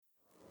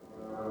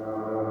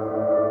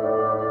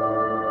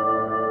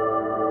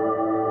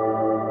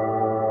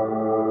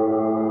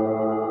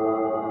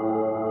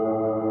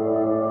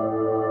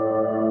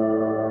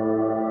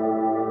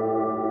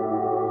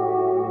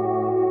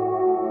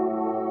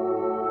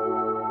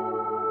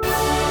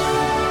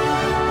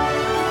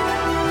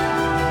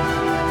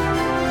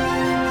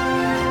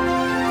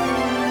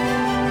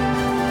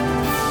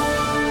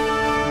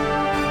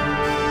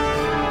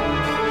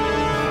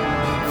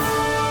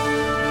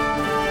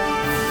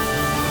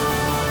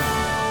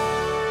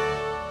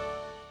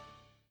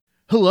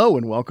Hello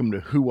and welcome to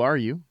Who Are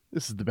You?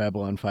 This is the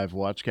Babylon 5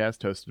 Watchcast,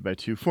 hosted by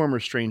two former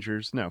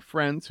strangers, now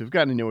friends, who've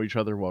gotten to know each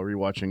other while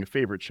rewatching a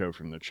favorite show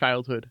from their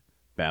childhood,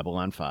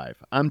 Babylon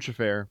 5. I'm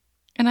Xhafer.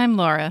 And I'm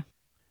Laura.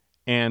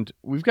 And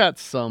we've got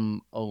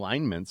some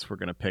alignments we're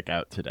going to pick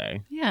out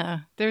today. Yeah,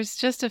 there's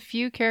just a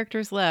few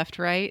characters left,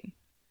 right?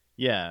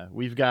 Yeah,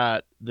 we've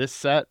got this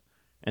set,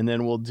 and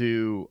then we'll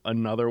do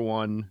another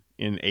one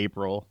in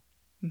April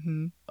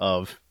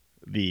of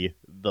the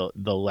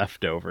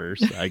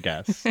leftovers, I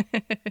guess.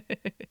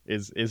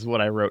 is what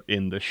I wrote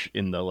in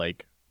the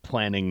like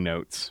planning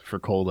notes for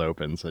cold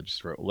opens. I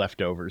just wrote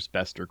leftovers,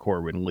 Bester,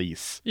 Corwin,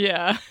 Lease.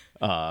 Yeah.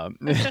 But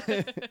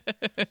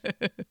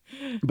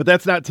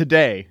that's not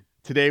today.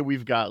 Today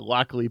we've got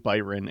Lockley,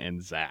 Byron,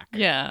 and Zach.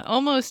 Yeah,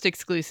 almost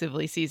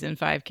exclusively season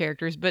 5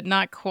 characters, but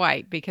not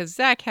quite, because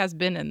Zach has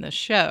been in the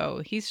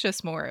show. He's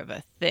just more of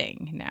a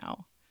thing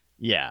now.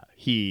 Yeah,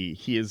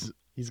 he's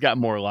got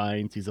more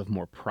lines. He's of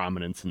more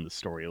prominence in the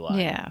storyline.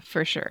 Yeah,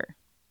 for sure.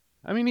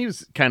 I mean, he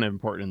was kind of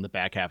important in the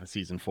back half of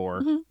season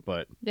 4,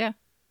 but... Yeah.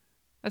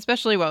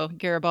 Especially while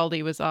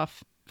Garibaldi was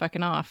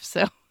fucking off,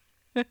 so...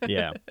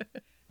 Yeah.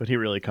 But he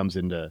really comes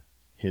into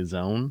his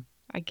own,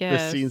 I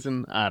guess. this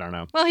season. I don't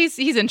know. Well, he's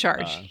in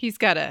charge. He's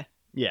got a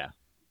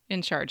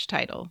in charge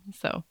title,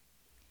 so...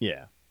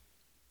 Yeah.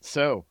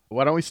 So,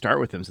 why don't we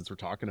start with him since we're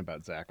talking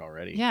about Zach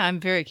already? Yeah,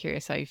 I'm very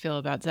curious how you feel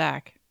about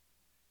Zach.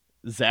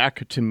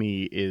 Zach, to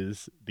me,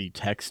 is the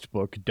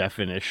textbook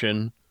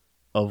definition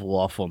of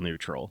lawful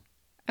neutral.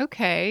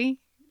 Okay.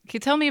 Can you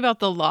tell me about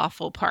the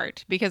lawful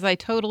part? Because I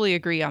totally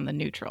agree on the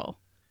neutral.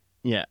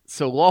 Yeah.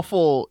 So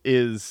lawful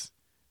is,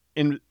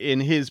 in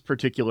his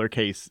particular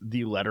case,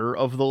 the letter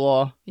of the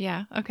law.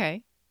 Yeah.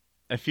 Okay.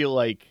 I feel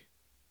like,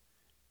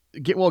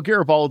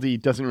 Garibaldi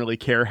doesn't really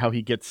care how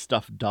he gets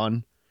stuff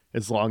done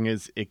as long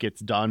as it gets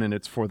done and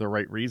it's for the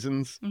right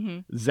reasons.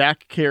 Mm-hmm.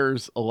 Zach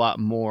cares a lot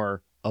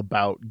more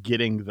about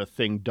getting the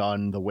thing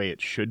done the way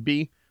it should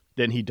be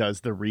than he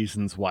does the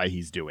reasons why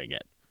he's doing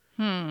it.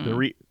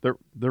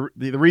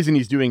 The reason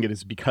he's doing it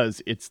is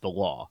because it's the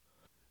law.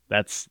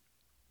 That's,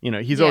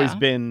 he's always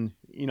been,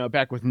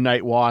 back with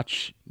Night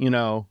Watch,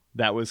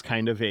 that was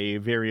kind of a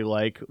very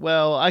like,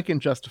 well, I can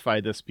justify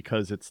this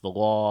because it's the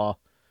law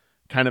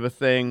kind of a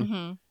thing.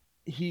 Mm-hmm.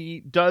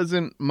 He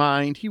doesn't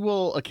mind. He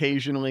will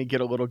occasionally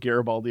get a little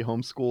Garibaldi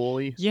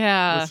homeschool-y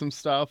with some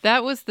stuff.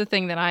 That was the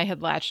thing that I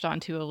had latched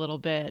onto a little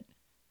bit.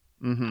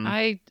 Mm-hmm.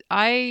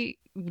 I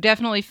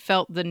definitely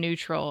felt the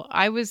neutral.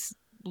 I was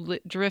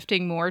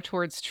drifting more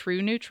towards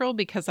true neutral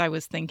because I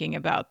was thinking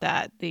about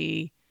that,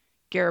 the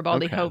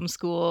Garibaldi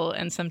homeschool,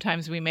 and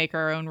sometimes we make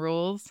our own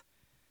rules.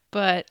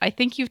 But I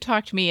think you've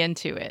talked me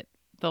into it,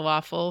 the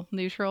lawful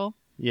neutral.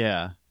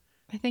 Yeah.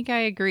 I think I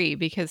agree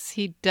because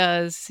he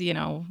does,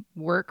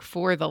 work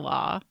for the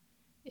law,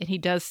 and he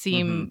does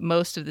seem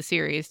most of the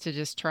series to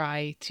just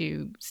try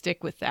to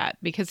stick with that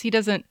because he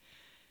doesn't,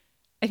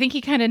 I think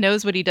he kind of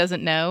knows what he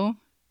doesn't know.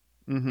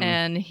 Mm-hmm.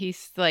 And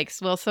he's like,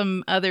 well,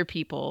 some other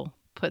people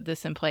put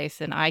this in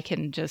place and I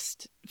can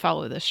just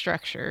follow the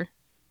structure.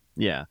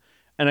 Yeah.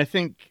 And I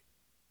think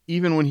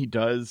even when he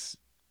does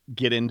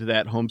get into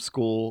that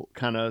homeschool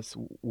kind of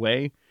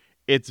way,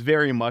 it's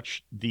very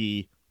much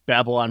the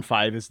Babylon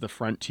 5 is the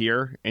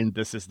frontier and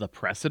this is the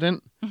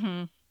precedent.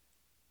 Mm-hmm.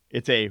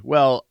 It's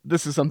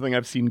this is something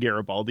I've seen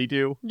Garibaldi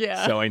do.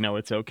 Yeah. So I know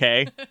it's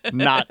okay.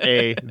 Not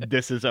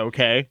this is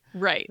okay.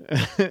 Right.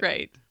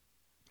 Right.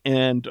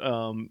 And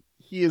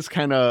he is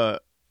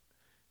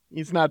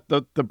he's not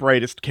the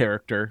brightest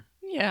character.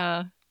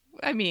 Yeah.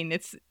 I mean,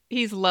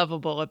 he's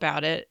lovable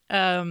about it.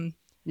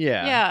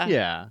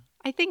 Yeah.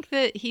 I think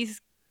that he's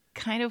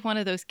kind of one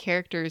of those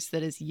characters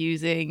that is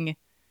using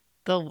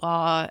the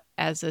law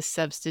as a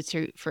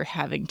substitute for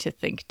having to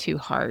think too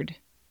hard.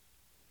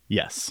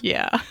 Yes.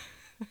 Yeah.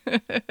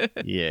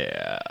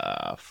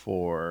 Yeah,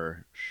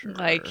 for sure.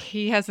 Like,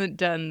 he hasn't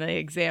done the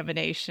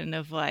examination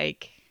of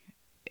like,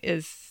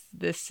 is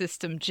this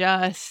system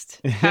just?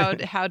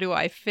 How do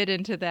I fit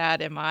into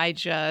that? Am I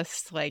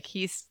just? Like,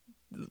 he's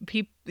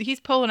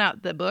pulling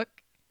out the book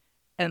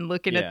and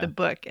looking at the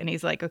book, and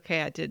he's like,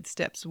 okay, I did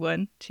steps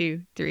 1,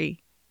 2,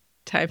 3.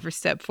 Time for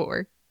step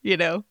 4.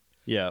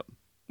 Yep.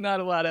 Not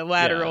a lot of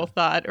lateral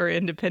thought or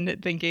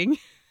independent thinking.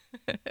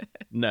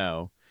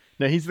 No,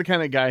 he's the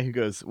kind of guy who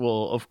goes,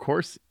 well, of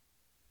course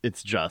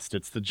it's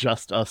the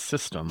just us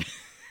system.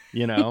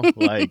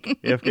 Like,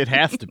 if it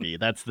has to be,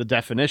 that's the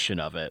definition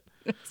of it.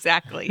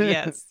 Exactly.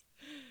 Yes.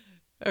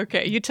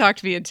 Okay. You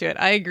talked me into it.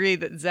 I agree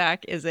that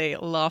Zach is a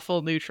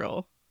lawful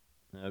neutral.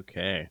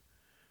 Okay.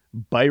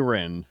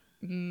 Byron.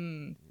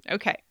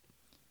 Okay.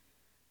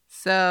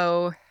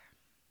 So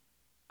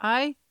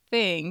I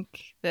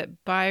think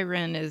that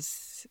Byron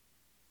is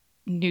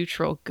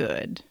neutral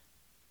good.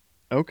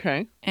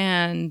 Okay.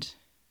 And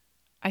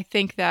I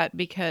think that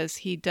because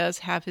he does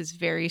have his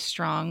very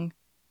strong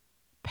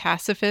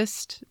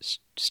pacifist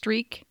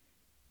streak,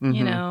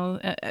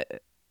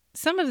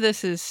 some of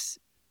this is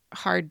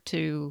hard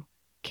to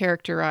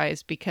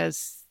characterize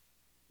because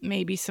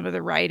maybe some of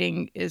the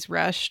writing is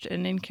rushed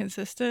and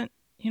inconsistent.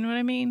 You know what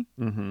I mean?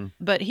 Mm-hmm.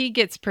 But he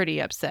gets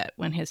pretty upset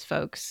when his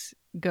folks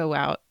go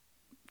out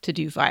to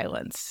do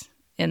violence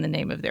in the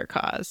name of their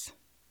cause.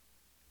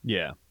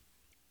 Yeah.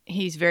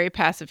 He's very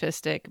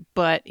pacifistic,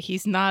 but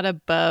he's not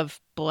above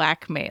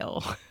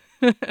blackmail.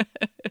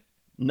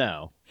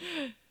 No.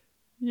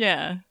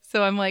 Yeah.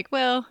 So I'm like,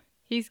 well,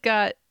 he's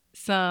got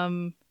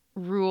some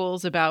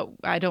rules about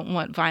I don't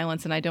want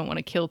violence and I don't want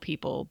to kill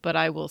people, but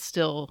I will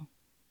still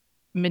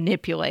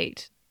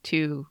manipulate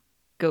to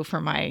go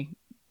for my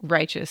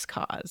righteous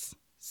cause.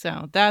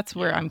 So that's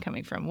where I'm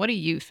coming from. What do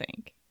you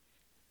think?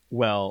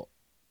 Well,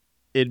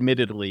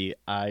 admittedly,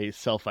 I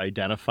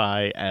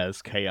self-identify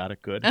as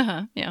chaotic good.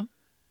 Yeah.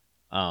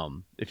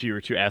 If you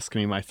were to ask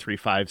me my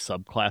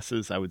 3-5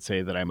 subclasses, I would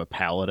say that I'm a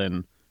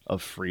paladin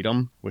of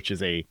freedom, which is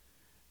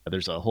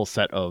there's a whole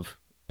set of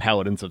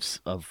paladins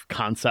of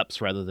concepts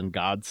rather than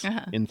gods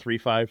in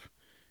 3-5,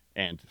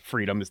 and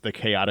freedom is the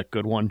chaotic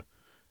good one,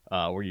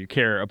 where you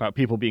care about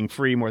people being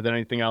free more than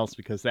anything else,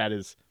 because that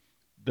is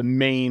the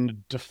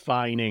main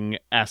defining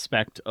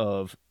aspect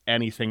of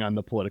anything on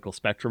the political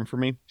spectrum for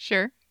me.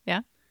 Sure.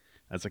 Yeah.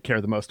 As I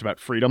care the most about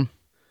freedom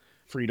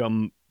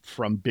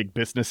from big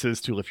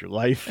businesses to live your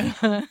life.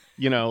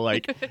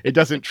 Like it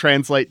doesn't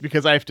translate,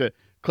 because I have to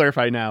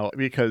clarify now,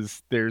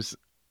 because there's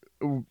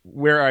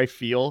where I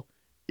feel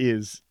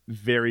is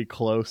very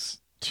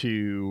close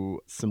to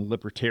some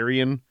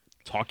libertarian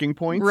talking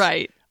points.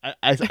 Right.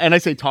 I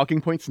say talking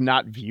points,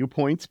 not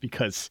viewpoints,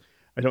 because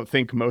I don't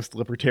think most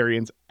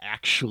libertarians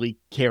actually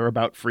care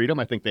about freedom.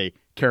 I think they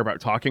care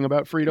about talking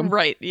about freedom.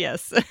 Right.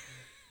 Yes.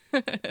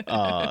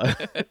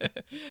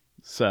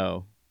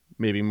 So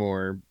maybe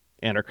more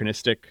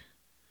anachronistic,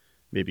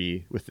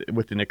 maybe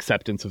with an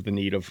acceptance of the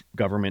need of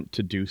government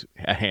to do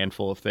a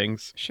handful of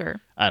things. Sure.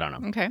 I don't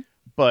know. Okay.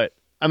 But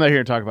I'm not here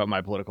to talk about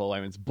my political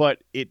alignments,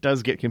 but it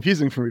does get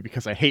confusing for me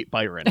because I hate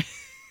Byron.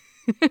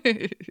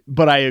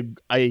 But I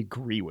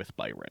agree with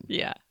Byron.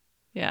 Yeah.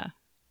 Yeah.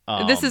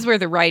 This is where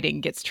the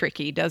writing gets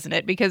tricky, doesn't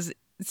it? Because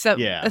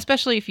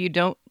especially if you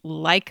don't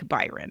like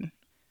Byron,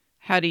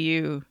 how do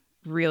you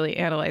really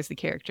analyze the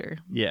character?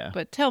 Yeah.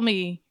 But tell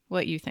me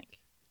what you think.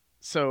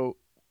 So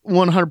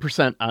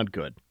 100% on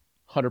good.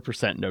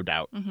 100% no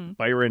doubt. Mm-hmm.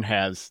 Byron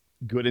has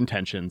good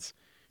intentions,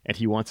 and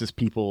he wants his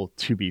people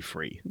to be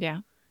free. Yeah.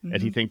 Mm-hmm.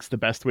 And he thinks the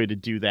best way to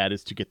do that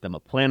is to get them a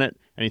planet,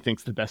 and he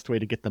thinks the best way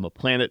to get them a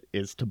planet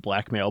is to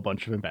blackmail a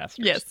bunch of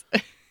ambassadors.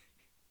 Yes.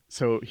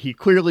 So he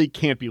clearly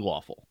can't be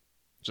lawful.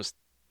 Just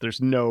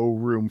there's no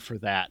room for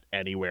that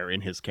anywhere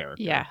in his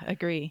character. Yeah,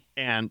 agree.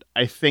 And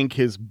I think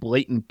his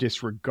blatant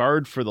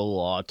disregard for the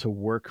law to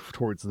work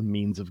towards the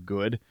means of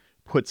good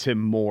puts him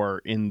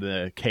more in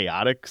the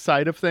chaotic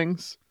side of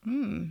things.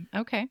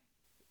 Okay.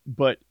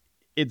 But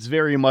it's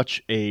very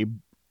much a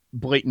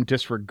blatant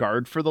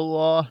disregard for the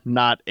law,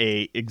 not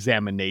a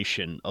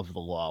examination of the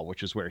law,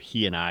 which is where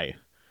he and I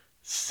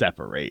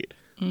separate.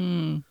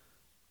 He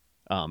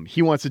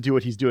wants to do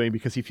what he's doing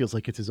because he feels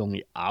like it's his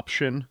only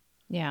option.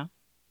 Yeah.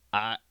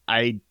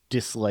 I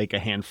dislike a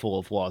handful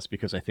of laws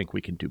because I think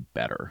we can do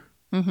better.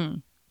 Mm-hmm.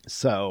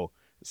 So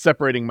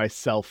separating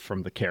myself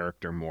from the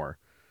character more,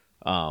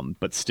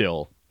 but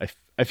still,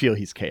 I feel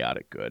he's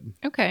chaotic good.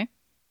 Okay.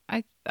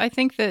 I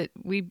think that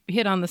we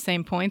hit on the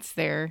same points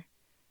there,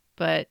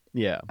 but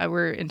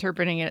we're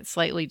interpreting it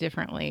slightly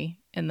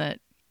differently in that.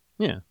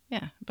 Yeah.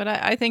 But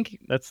I think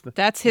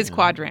that's his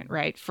quadrant,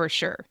 right? For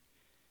sure.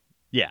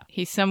 Yeah.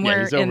 He's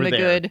somewhere he's in the there.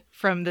 good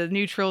from the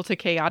neutral to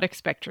chaotic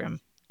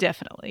spectrum.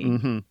 Definitely.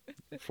 Mm-hmm.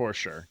 For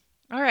sure.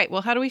 All right.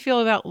 Well, how do we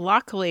feel about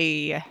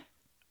Lockley?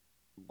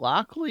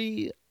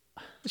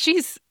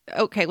 She's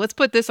okay. Let's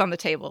put this on the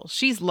table.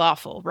 She's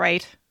lawful,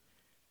 right?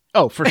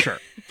 Oh, for sure.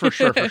 For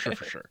sure.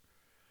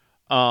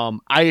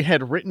 I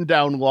had written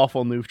down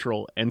lawful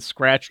neutral and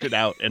scratched it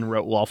out and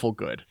wrote lawful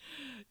good.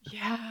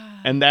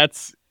 Yeah. And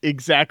that's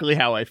exactly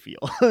how I feel.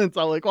 It's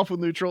all like lawful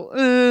neutral,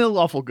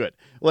 lawful good.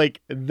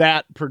 Like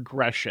that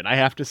progression. I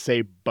have to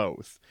say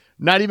both.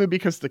 Not even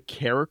because the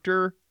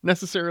character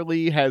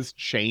necessarily has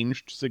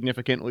changed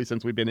significantly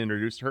since we've been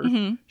introduced to her.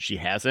 Mm-hmm. She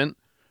hasn't.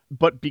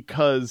 But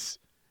because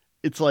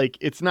it's like,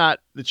 it's not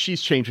that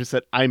she's changed, it's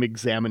that I'm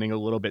examining a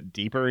little bit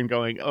deeper and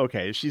going,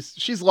 okay,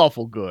 she's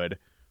lawful good.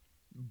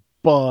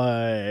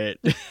 But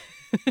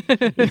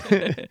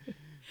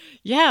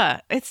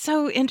yeah, it's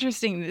so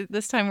interesting.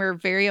 This time we're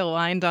very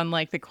aligned on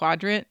like the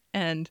quadrant,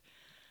 and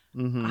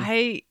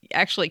I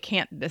actually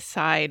can't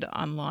decide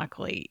on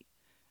Lockley.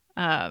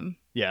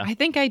 Yeah, I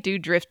think I do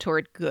drift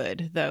toward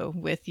good though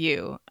with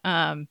you.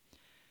 I'm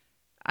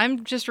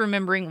just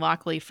remembering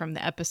Lockley from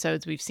the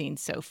episodes we've seen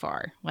so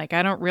far. Like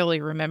I don't really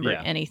remember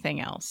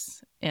anything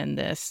else in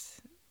this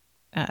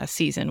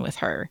season with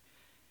her.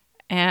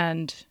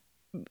 And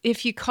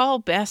if you call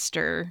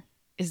Bester,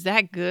 is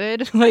that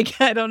good? Like,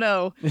 I don't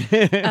know.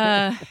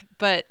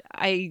 But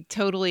I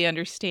totally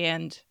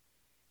understand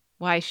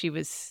why she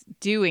was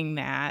doing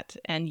that.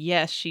 And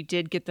yes, she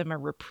did get them a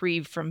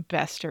reprieve from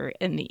Bester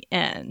in the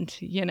end,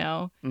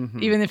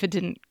 even if it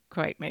didn't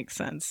quite make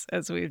sense,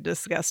 as we've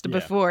discussed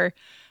before.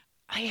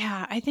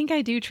 Yeah, I think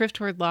I do drift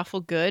toward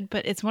lawful good,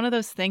 but it's one of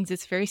those things,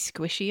 it's very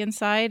squishy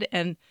inside.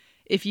 And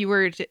if you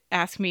were to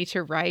ask me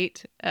to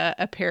write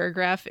a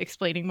paragraph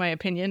explaining my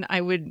opinion,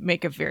 I would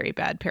make a very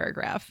bad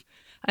paragraph.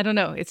 I don't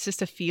know. It's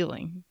just a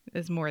feeling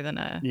is more than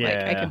like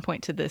I can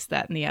point to this,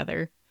 that, and the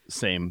other.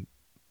 Same.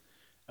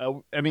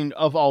 I mean,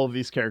 of all of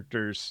these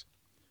characters,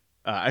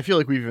 I feel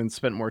like we've even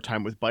spent more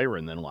time with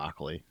Byron than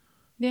Lockley.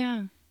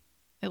 Yeah,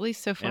 at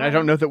least so far. And I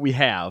don't know that we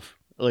have.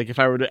 Like, if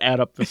I were to add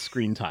up the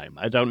screen time,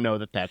 I don't know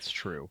that that's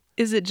true.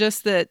 Is it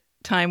just that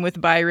time with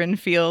Byron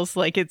feels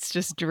like it's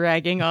just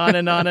dragging on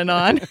and on and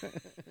on?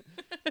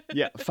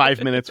 Yeah,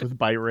 5 minutes with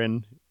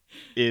Byron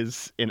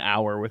is an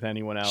hour with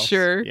anyone else.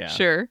 Sure, yeah.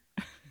 Sure.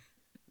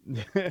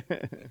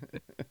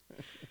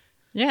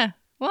 Yeah.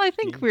 Well, I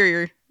think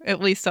we're at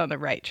least on the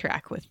right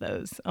track with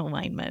those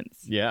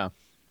alignments. Yeah.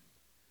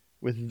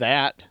 With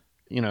that,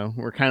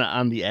 we're kind of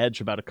on the edge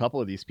about a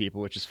couple of these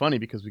people, which is funny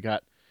because we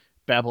got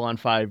Babylon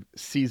 5,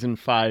 Season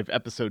 5,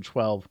 Episode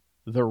 12,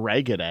 The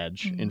Ragged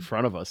Edge in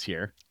front of us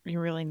here. You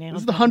really nailed it.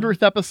 This is the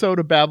 100th episode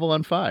of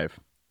Babylon 5.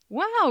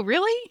 Wow,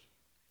 really?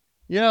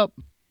 Yep.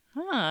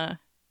 Huh.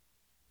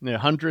 The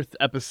 100th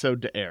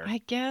episode to air. I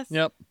guess.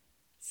 Yep.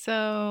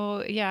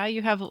 So, yeah,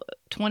 you have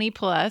 20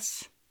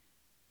 plus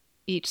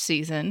each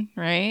season,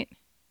 right?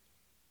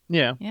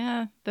 Yeah.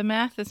 Yeah, the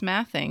math is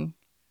mathing.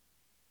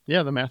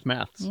 Yeah, the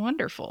maths.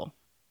 Wonderful.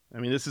 I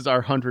mean, this is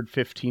our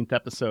 115th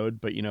episode,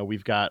 but,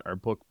 we've got our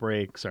book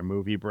breaks, our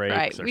movie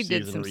breaks, our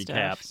season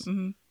recaps.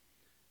 Mm-hmm.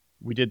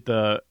 We did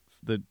the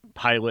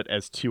pilot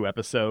as 2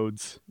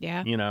 episodes.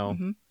 Yeah.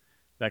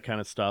 That kind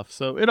of stuff.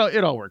 So it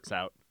all works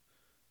out.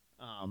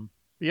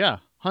 Yeah,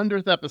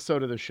 100th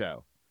episode of the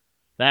show.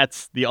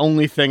 That's the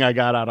only thing I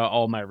got out of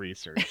all my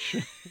research.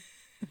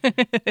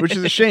 Which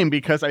is a shame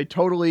because I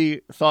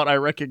totally thought I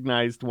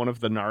recognized one of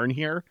the Narn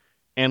here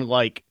and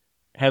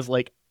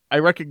I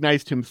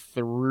recognized him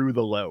through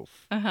the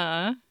loaf.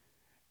 Uh-huh.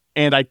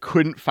 And I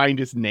couldn't find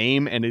his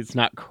name and it's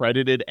not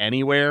credited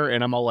anywhere.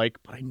 And I'm all like,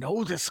 but I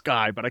know this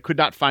guy, but I could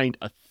not find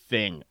a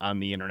thing on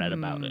the internet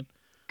about it.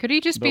 Could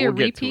he just be a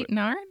repeat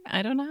Narn?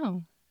 I don't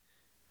know.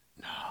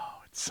 No,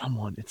 it's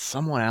someone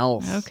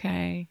else.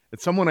 Okay.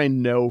 It's someone I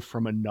know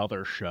from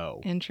another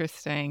show.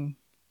 Interesting.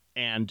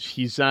 And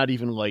he's not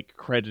even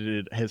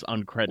credited as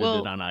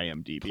uncredited on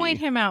IMDb. Point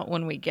him out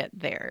when we get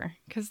there,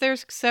 because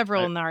there's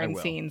several Narn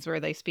scenes where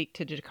they speak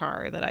to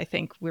Jakar that I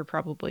think we're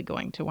probably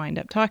going to wind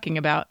up talking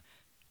about.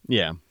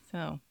 Yeah.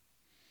 So,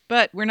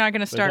 but we're not going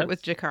to start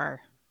with Jakar.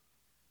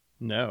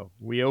 No,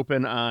 we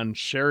open on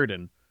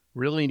Sheridan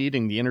really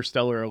needing the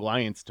Interstellar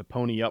Alliance to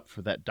pony up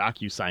for that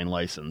DocuSign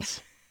license.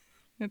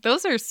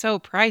 Those are so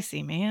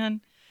pricey,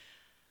 man.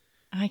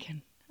 I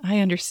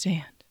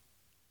understand.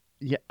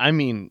 Yeah, I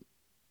mean,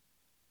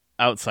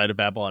 outside of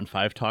Babylon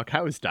 5 talk,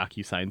 how has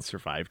DocuSign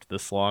survived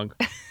this long?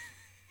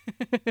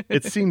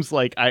 It seems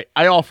like I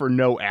offer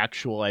no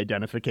actual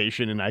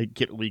identification and I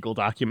get legal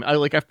document.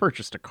 I've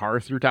purchased a car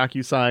through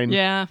DocuSign.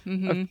 Yeah.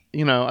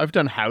 Mm-hmm. I've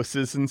done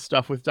houses and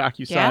stuff with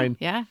DocuSign.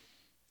 Yeah.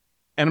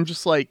 And I'm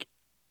just like,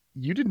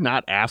 you did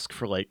not ask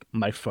for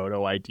my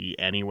photo ID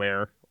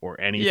anywhere or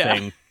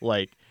anything.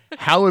 Yeah.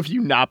 How have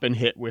you not been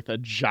hit with a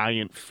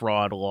giant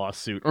fraud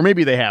lawsuit? Or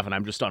maybe they haven't.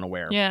 I'm just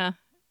unaware. Yeah.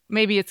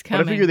 Maybe it's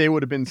coming. But I figure they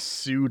would have been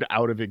sued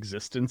out of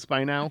existence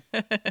by now.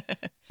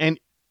 And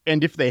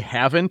if they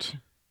haven't,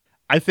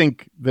 I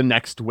think the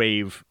next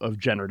wave of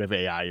generative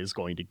AI is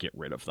going to get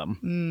rid of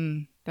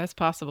them. That's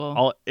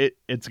possible.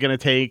 It's going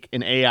to take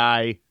an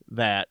AI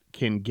that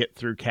can get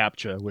through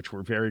CAPTCHA, which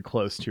we're very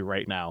close to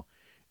right now.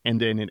 And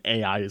then an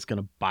AI is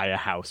going to buy a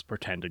house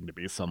pretending to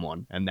be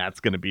someone. And that's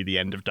going to be the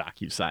end of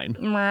DocuSign.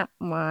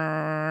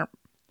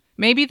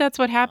 Maybe that's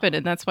what happened.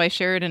 And that's why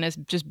Sheridan is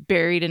just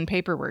buried in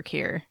paperwork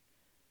here.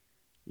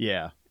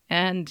 Yeah.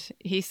 And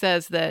he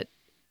says that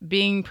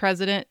being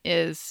president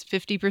is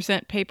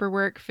 50%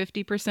 paperwork,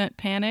 50%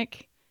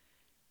 panic.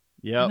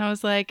 Yeah. And I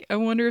was like, I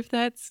wonder if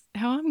that's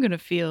how I'm going to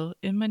feel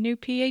in my new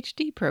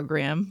PhD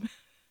program.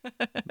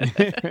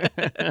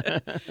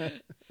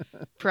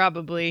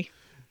 Probably.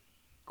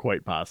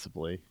 Quite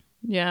possibly.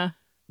 Yeah.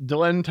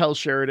 Delenn tells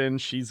Sheridan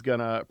she's going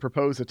to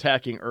propose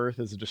attacking Earth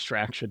as a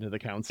distraction to the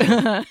council.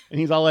 And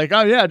he's all like,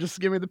 oh, yeah, just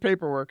give me the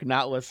paperwork,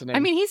 not listening. I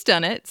mean, he's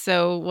done it,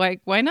 so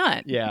why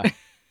not? Yeah,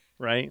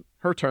 right?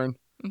 Her turn.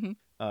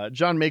 Mm-hmm.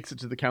 John makes it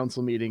to the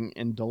council meeting,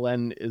 and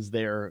Delenn is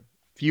there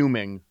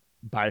fuming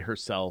by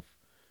herself.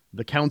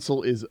 The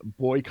council is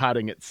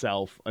boycotting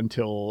itself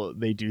until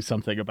they do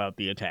something about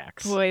the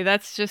attacks. Boy,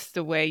 that's just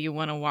the way you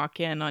want to walk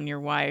in on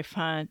your wife,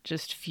 huh?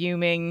 Just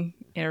fuming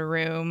in a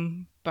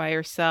room by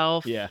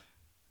herself. Yeah.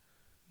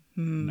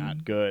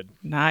 Not good.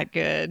 Not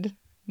good.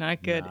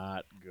 Not good.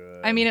 Not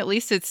good. I mean, at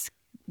least it's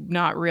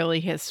not really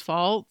his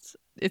fault.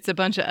 It's a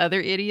bunch of other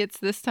idiots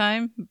this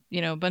time.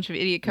 A bunch of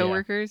idiot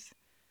coworkers.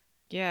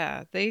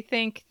 Yeah, they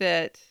think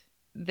that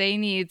they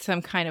need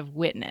some kind of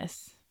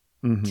witness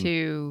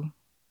to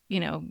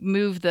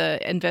move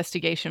the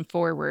investigation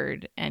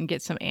forward and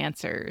get some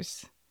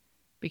answers.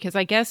 Because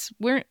I guess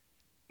weren't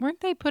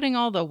they putting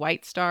all the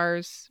white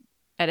stars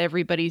at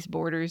everybody's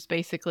borders,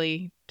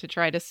 basically, to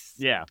try to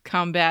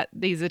combat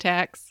these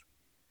attacks?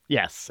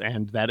 Yes,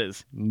 and that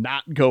is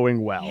not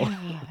going well.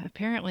 Yeah,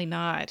 apparently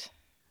not.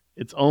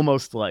 It's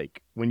almost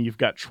like when you've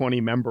got 20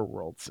 member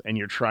worlds and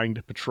you're trying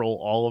to patrol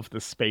all of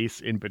the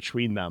space in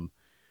between them.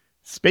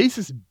 Space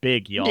is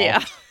big, y'all.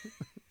 Yeah.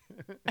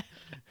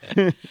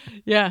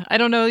 Yeah, I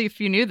don't know if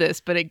you knew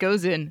this, but it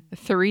goes in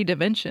 3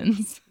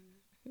 dimensions.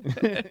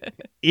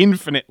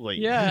 Infinitely.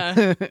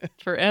 Yeah,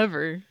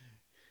 forever.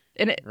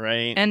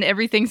 Right. And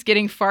everything's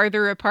getting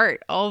farther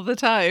apart all the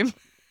time.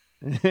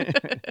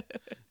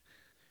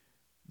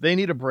 They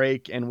need a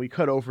break, and we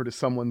cut over to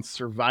someone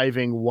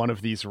surviving one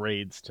of these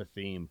raids to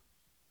theme.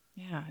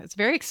 Yeah, it's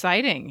very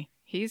exciting.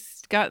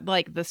 He's got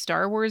like the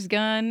Star Wars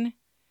gun,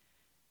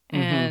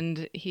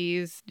 and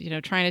he's,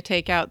 trying to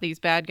take out these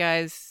bad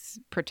guys,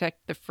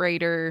 protect the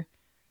freighter.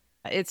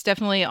 It's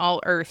definitely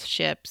all Earth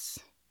ships.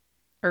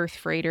 Earth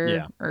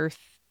freighter, Earth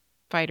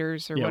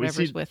fighters, or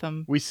whatever's with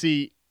them. We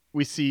see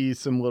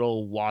some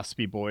little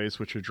waspy boys,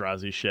 which are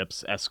Drazi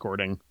ships,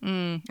 escorting.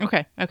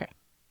 Okay.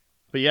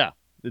 But yeah,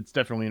 it's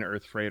definitely an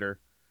Earth freighter.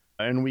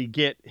 And we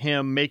get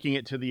him making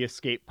it to the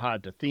escape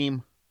pod to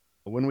theme.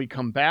 When we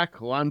come back,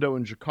 Londo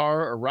and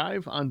G'Kar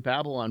arrive on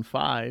Babylon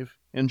 5,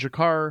 and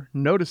G'Kar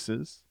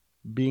notices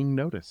being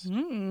noticed.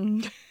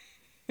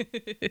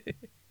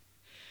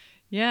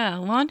 Yeah,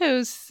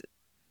 Londo's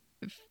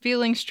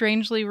feeling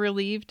strangely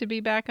relieved to be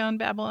back on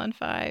Babylon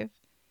 5.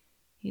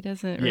 He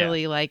doesn't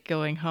really like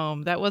going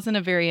home. That wasn't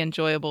a very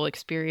enjoyable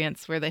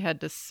experience where they had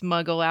to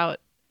smuggle out,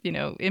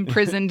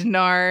 imprisoned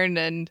Narn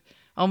and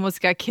almost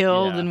got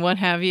killed and what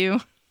have you.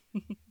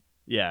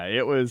 Yeah,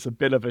 it was a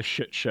bit of a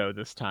shit show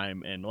this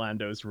time, and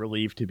Lando's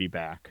relieved to be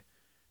back.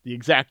 The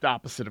exact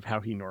opposite of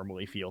how he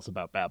normally feels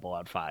about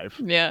Babylon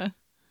 5. Yeah.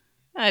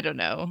 I don't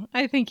know.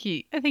 I think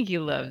he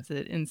loves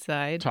it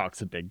inside.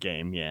 Talks a big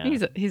game, yeah.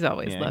 He's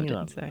always loved it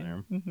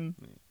inside.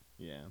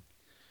 Yeah.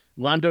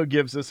 Londo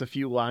gives us a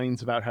few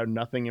lines about how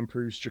nothing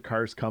improves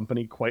G'Kar's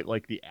company quite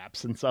like the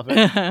absence of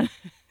it.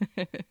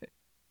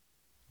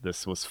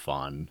 This was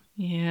fun.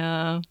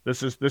 Yeah.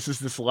 This is this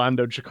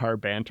Londo G'Kar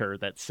banter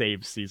that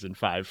saves season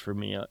 5 for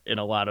me in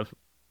a lot of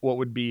what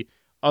would be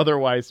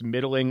otherwise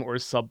middling or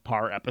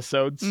subpar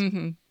episodes.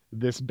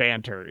 This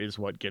banter is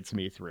what gets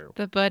me through.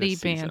 The buddy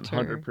banter.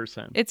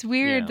 100%. It's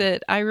weird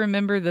that I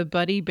remember the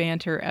buddy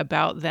banter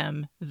about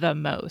them the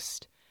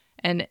most.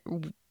 And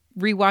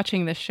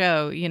rewatching the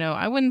show,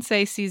 I wouldn't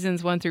say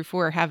seasons 1 through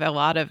 4 have a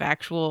lot of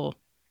actual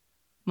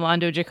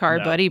Londo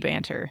G'Kar buddy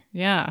banter.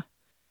 Yeah.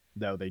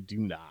 No, they do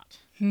not.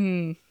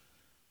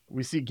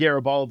 We see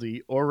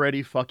Garibaldi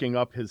already fucking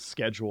up his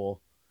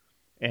schedule,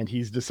 and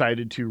he's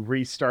decided to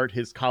restart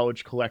his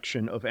college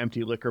collection of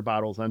empty liquor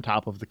bottles on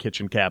top of the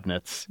kitchen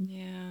cabinets.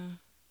 Yeah.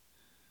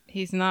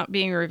 He's not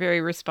being very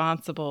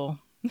responsible.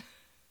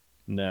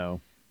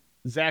 No.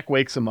 Zach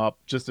wakes him up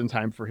just in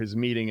time for his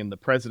meeting in the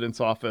president's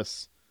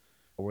office,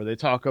 where they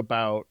talk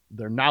about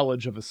their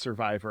knowledge of a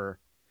survivor.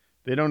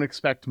 They don't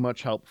expect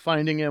much help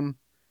finding him,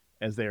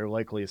 as they are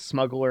likely a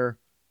smuggler,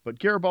 but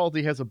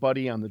Garibaldi has a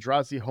buddy on the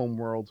Drazi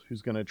homeworld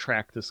who's going to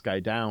track this guy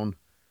down.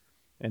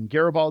 And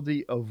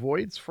Garibaldi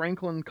avoids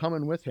Franklin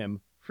coming with him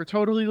for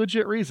totally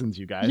legit reasons,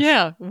 you guys.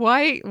 Yeah.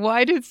 Why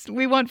did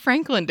we want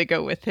Franklin to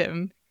go with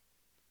him?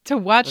 To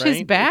watch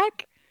his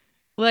back?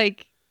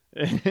 Like...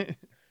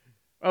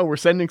 Oh, we're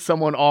sending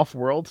someone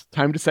off-world?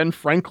 Time to send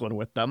Franklin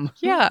with them.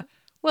 Yeah.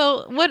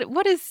 Well,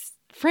 what is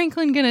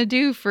Franklin going to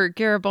do for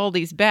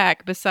Garibaldi's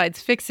back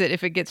besides fix it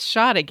if it gets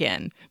shot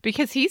again?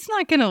 Because he's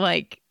not going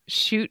to,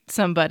 shoot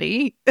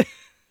somebody.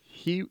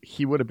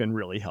 He would have been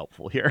really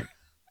helpful here.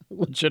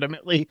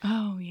 Legitimately.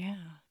 Oh, yeah.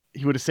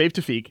 He would have saved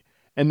Tafik,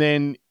 and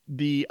then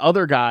the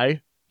other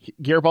guy,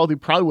 Garibaldi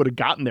probably would have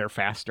gotten there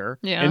faster,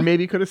 and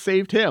maybe could have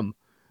saved him.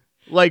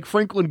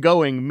 Franklin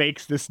going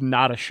makes this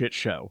not a shit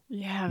show.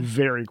 Yeah.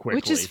 Very quickly.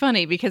 Which is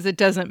funny because it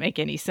doesn't make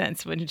any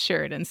sense when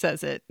Sheridan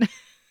says it.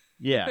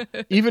 Yeah.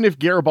 Even if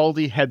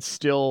Garibaldi had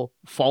still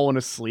fallen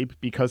asleep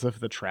because of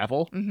the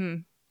travel,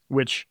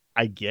 which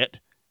I get,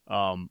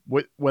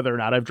 whether or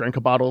not I've drank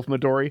a bottle of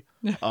Midori,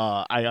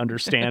 I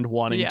understand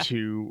wanting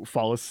to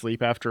fall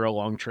asleep after a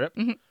long trip.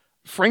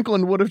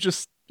 Franklin would have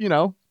just,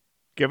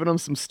 given him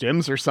some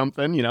stims or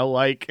something,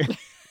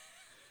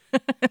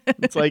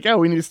 it's like, oh,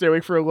 we need to stay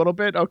awake for a little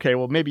bit. Okay,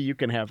 well, maybe you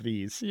can have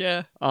these.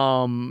 Yeah.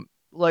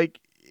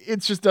 It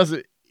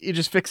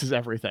just fixes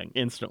everything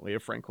instantly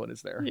if Franklin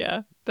is there.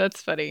 Yeah,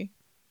 that's funny.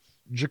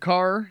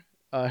 G'Kar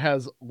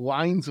has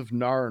lines of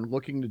Narn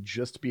looking to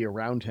just be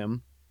around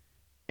him.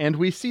 And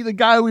we see the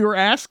guy we were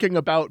asking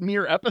about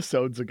mere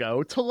episodes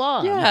ago,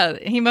 Talon. Yeah,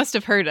 he must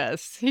have heard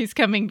us. He's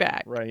coming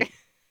back. Right.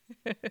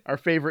 Our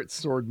favorite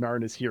sword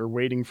Narn is here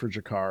waiting for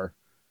G'Kar.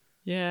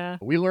 Yeah.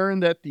 We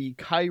learned that the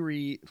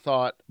Kyrie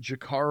thought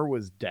G'Kar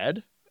was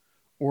dead,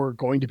 or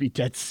going to be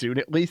dead soon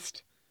at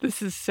least.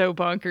 This is so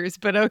bonkers,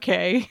 but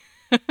okay.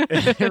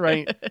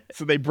 Right.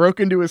 So they broke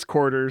into his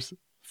quarters,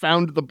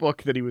 found the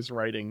book that he was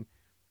writing,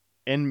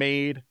 and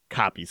made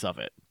copies of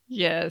it.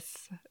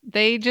 Yes.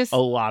 A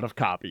lot of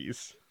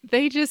copies.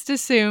 They just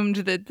assumed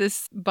that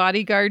this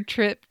bodyguard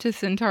trip to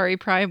Centauri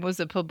Prime was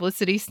a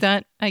publicity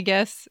stunt, I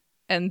guess,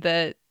 and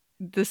that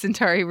the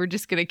Centauri were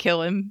just going to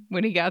kill him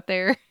when he got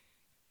there.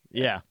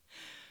 Yeah.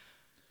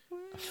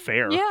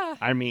 Fair. Yeah.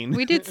 I mean,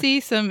 We did see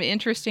some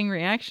interesting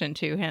reaction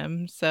to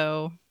him,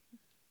 so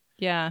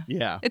yeah.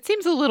 yeah. It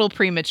seems a little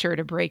premature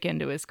to break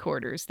into his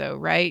quarters, though,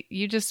 right?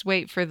 You just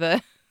wait for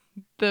the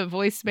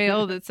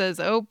voicemail that says,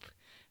 "Oh,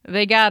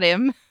 they got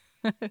him."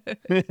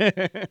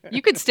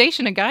 You could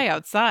station a guy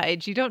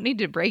outside. You don't need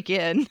to break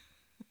in.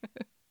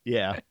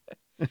 Yeah.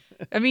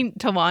 I mean,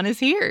 Talon is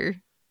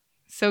here.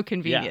 So Yeah.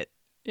 convenient.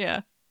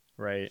 Yeah.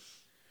 Right.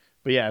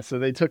 But yeah, so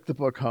they took the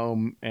book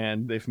home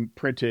and they've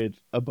printed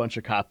a bunch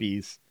of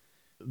copies.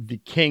 The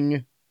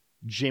King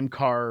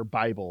Jimkar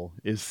Bible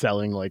is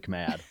selling like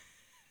mad.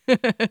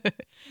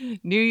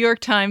 New York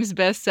Times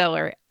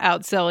bestseller,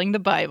 outselling the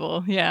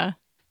Bible. Yeah.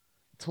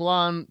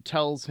 Talon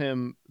tells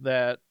him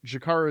that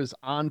Jakar is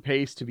on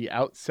pace to be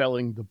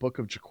outselling the Book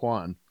of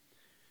Jaquan.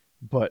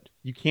 But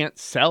you can't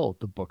sell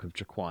the Book of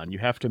Jaquan. You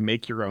have to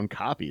make your own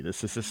copy.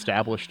 This is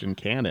established in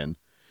canon.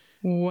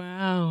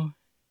 Wow.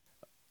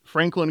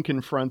 Franklin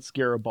confronts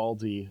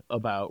Garibaldi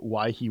about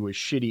why he was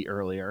shitty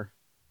earlier.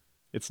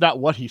 It's not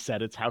what he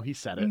said, it's how he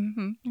said it.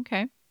 Mm-hmm.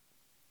 Okay.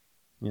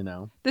 You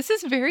know? This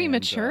is very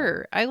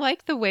mature. I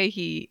like the way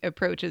he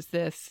approaches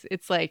this.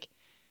 It's like,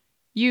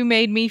 you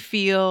made me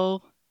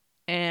feel,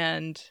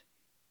 and,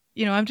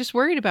 I'm just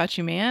worried about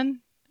you,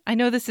 man. I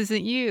know this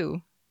isn't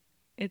you.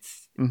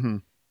 It's,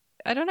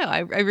 I don't know. I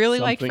really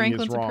like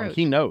Franklin's approach.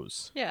 He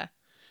knows. Yeah.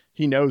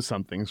 He knows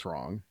something's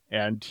wrong.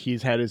 And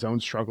he's had his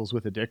own struggles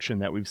with addiction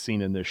that we've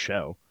seen in this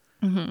show.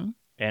 Mm-hmm.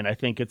 And I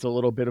think it's a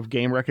little bit of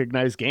game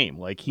recognized game.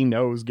 Like, he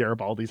knows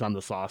Garibaldi's on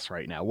the sauce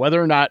right now.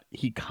 Whether or not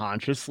he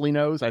consciously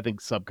knows, I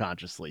think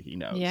subconsciously he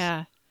knows.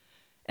 Yeah.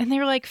 And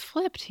they're like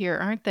flipped here,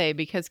 aren't they?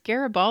 Because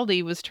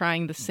Garibaldi was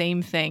trying the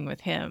same thing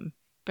with him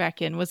back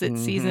in, was it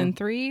season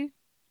 3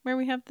 where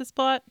we have this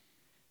plot?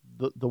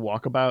 The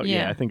walkabout?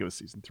 Yeah. I think it was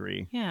season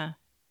 3. Yeah.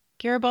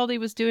 Garibaldi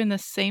was doing the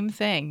same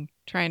thing,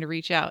 trying to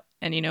reach out.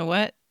 And you know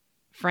what?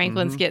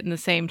 Franklin's getting the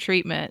same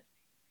treatment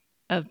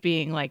of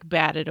being like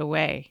batted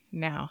away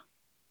now.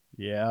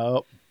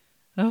 Yep.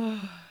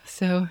 Oh,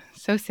 so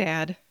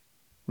sad.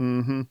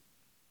 Mm-hmm.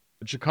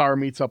 Jakar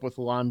meets up with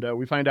Londo.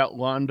 We find out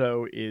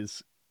Londo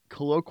is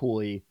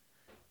colloquially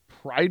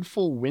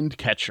prideful wind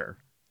catcher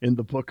in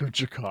the Book of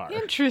Jakar.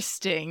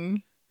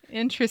 Interesting.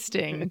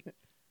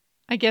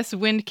 I guess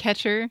wind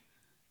catcher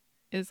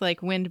is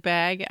like wind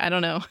bag. I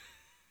don't know.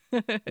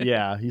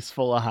 Yeah, he's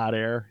full of hot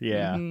air.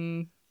 Yeah.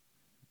 Mm-hmm.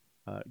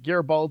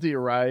 Garibaldi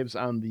arrives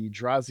on the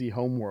Drazi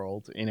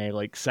homeworld in a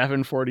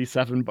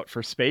 747, but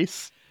for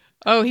space.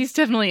 Oh, he's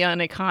definitely on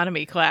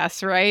economy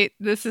class, right?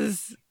 This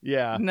is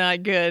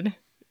not good.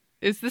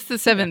 Is this the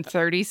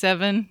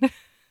 737?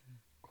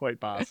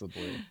 Quite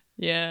possibly.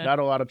 Yeah. Not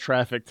a lot of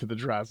traffic to the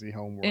Drazi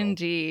homeworld.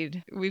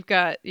 Indeed. We've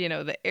got,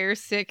 the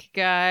airsick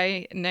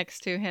guy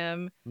next to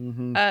him.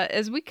 Mm-hmm.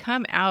 As we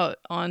come out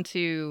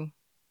onto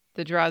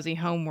the Drazi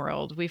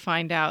homeworld, we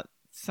find out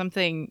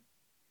something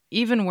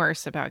even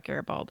worse about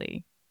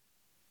Garibaldi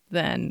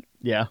than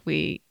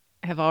we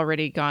have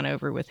already gone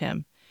over with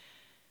him.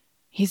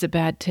 He's a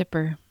bad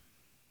tipper.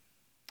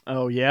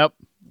 Oh, yep.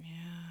 Yeah.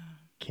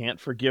 Can't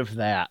forgive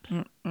that.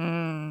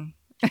 Mm-mm.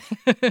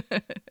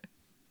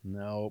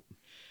 Nope.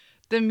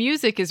 The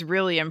music is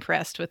really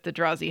impressed with the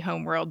Drazi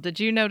homeworld. Did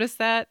you notice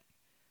that?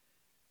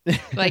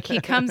 Like, he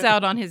comes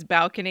out on his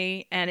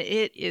balcony and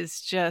it is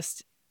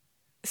just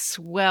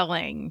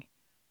swelling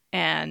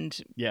and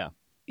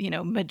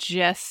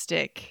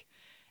majestic.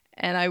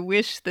 And I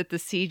wish that the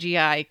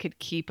CGI could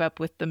keep up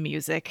with the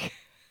music.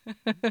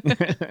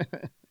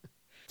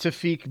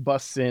 Tafik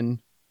busts in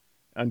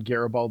on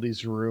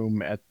Garibaldi's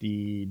room at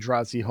the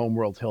Drazi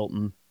homeworld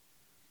Hilton.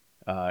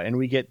 And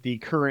we get the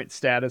current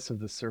status of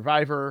the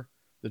survivor.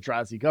 The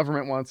Drazi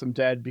government wants him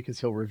dead because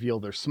he'll reveal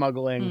their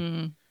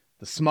smuggling.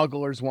 The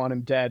smugglers want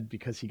him dead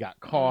because he got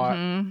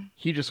caught.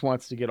 He just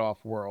wants to get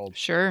off world.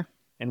 Sure.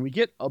 And we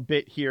get a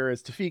bit here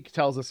as Tafik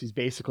tells us he's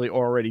basically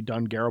already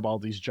done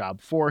Garibaldi's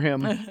job for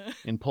him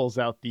and pulls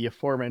out the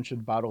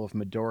aforementioned bottle of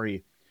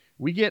Midori.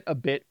 We get a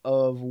bit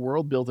of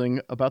world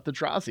building about the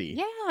Drazi.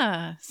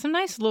 Yeah, some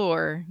nice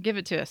lore. Give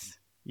it to us.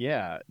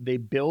 Yeah, they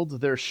build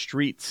their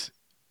streets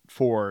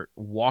for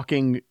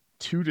walking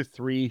 2 to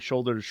 3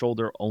 shoulder to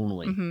shoulder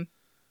only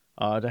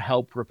to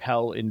help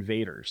repel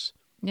invaders.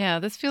 Yeah,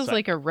 this feels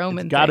like a Roman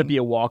thing. It's got to be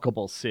a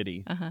walkable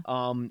city.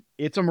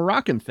 It's a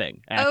Moroccan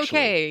thing, actually.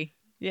 Okay,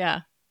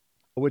 yeah.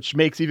 Which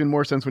makes even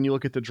more sense when you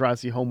look at the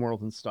Drazi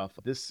homeworld and stuff.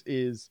 This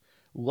is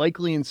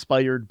likely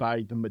inspired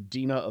by the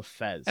Medina of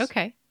Fez.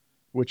 Okay.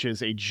 Which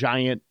is a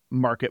giant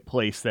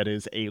marketplace that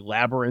is a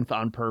labyrinth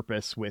on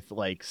purpose with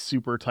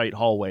super tight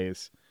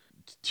hallways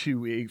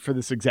for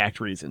this exact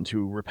reason,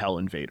 to repel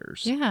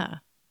invaders. Yeah,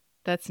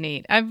 that's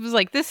neat. I was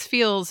like, this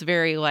feels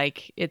very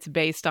like it's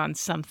based on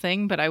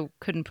something, but I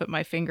couldn't put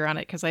my finger on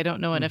it because I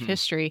don't know enough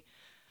history.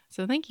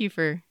 So thank you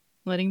for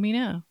letting me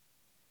know.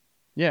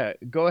 Yeah,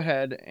 go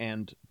ahead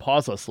and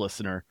pause us,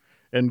 listener,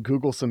 and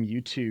Google some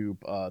YouTube,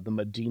 the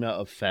Medina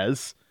of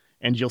Fez,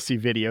 and you'll see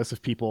videos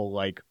of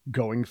people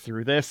going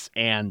through this,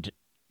 and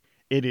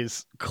it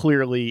is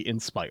clearly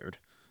inspired.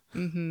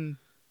 Mm-hmm.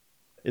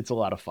 It's a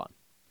lot of fun.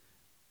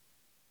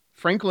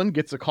 Franklin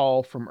gets a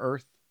call from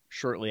Earth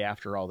shortly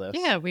after all this.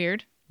 Yeah,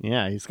 weird.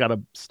 Yeah, he's got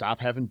to stop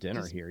having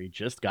dinner here. He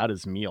just got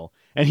his meal.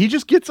 And he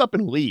just gets up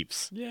and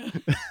leaves. Yeah.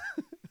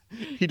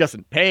 He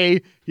doesn't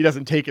pay. He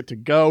doesn't take it to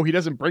go. He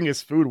doesn't bring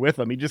his food with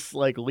him. He just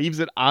like leaves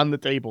it on the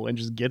table and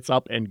just gets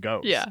up and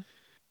goes. Yeah.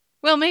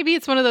 Well, maybe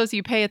it's one of those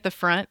you pay at the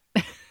front.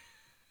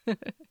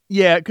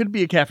 Yeah, it could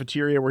be a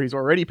cafeteria where he's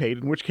already paid,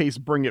 in which case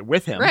bring it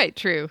with him. Right,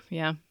 true.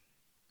 Yeah.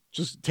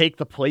 Just take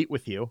the plate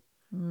with you.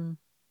 Mm.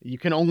 You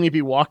can only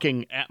be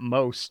walking at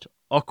most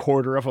a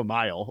quarter of a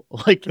mile.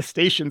 Like the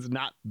station's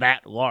not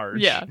that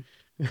large. Yeah.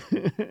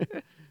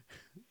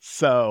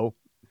 So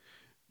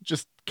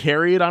just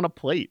carry it on a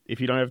plate if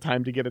you don't have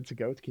time to get a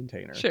to-go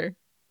container. Sure.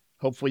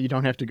 Hopefully you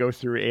don't have to go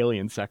through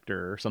alien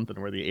sector or something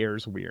where the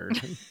air's weird.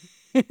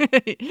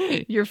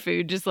 Your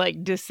food just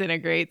like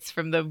disintegrates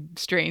from the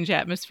strange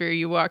atmosphere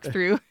you walk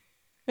through.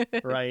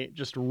 Right?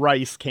 Just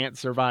rice can't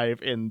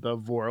survive in the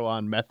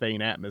Vorlon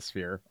methane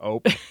atmosphere.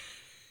 Oh.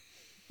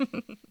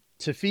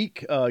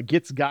 Tafik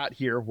gets got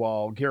here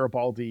while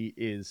Garibaldi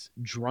is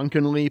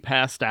drunkenly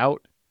passed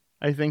out.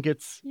 I think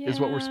is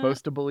what we're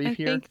supposed to believe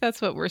here. I think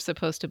that's what we're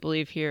supposed to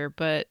believe here,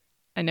 but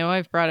I know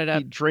I've brought it up.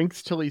 He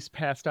drinks till he's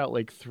passed out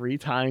like 3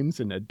 times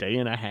in a day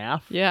and a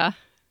half. Yeah.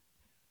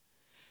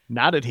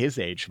 Not at his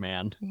age,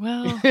 man.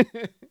 Well,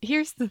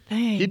 here's the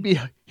thing.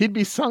 He'd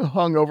be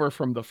hung over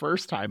from the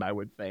first time, I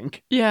would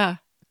think. Yeah.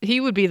 He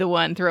would be the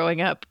one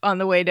throwing up on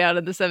the way down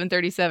to the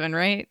 737,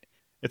 right?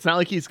 It's not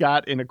like he's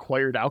got an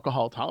acquired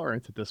alcohol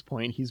tolerance at this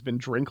point. He's been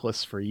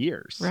drinkless for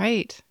years.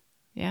 Right.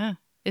 Yeah.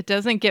 It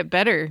doesn't get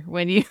better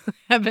when you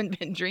haven't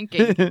been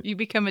drinking. You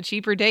become a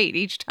cheaper date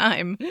each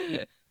time.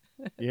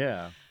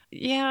 Yeah.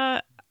 Yeah.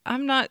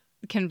 I'm not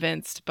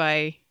convinced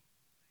by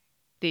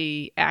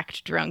the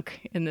act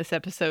drunk in this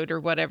episode or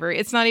whatever.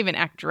 It's not even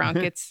act drunk.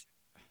 It's,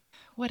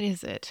 what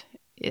is it?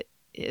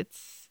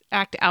 It's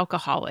act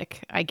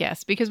alcoholic, I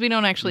guess, because we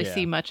don't actually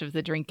see much of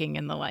the drinking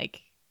and the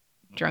like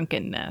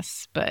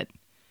drunkenness, but.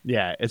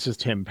 Yeah, it's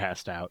just him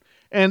passed out.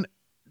 And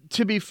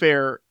to be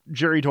fair,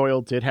 Jerry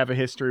Doyle did have a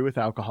history with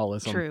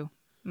alcoholism. True.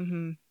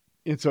 Mm-hmm.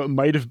 And so it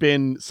might have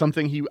been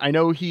something I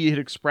know he had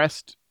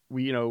expressed,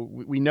 we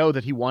know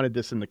that he wanted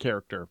this in the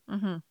character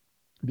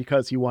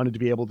because he wanted to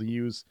be able to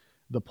use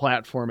the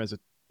platform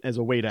as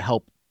a way to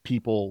help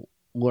people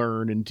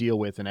learn and deal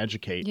with and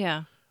educate.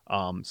 Yeah.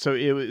 So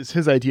it was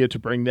his idea to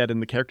bring that in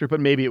the character, but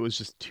maybe it was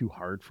just too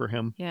hard for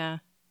him. Yeah.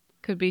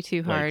 Could be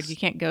too hard. Like, you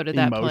can't go to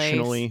that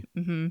emotionally.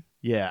 place. Mm-hmm.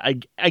 Yeah,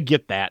 I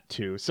get that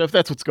too. So if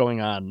that's what's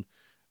going on,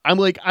 I'm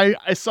like,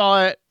 I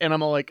saw it and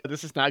I'm all like,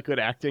 this is not good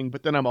acting.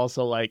 But then I'm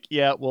also like,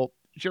 yeah, well,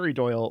 Jerry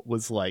Doyle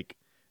was like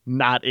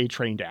not a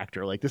trained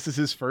actor. Like this is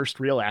his first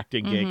real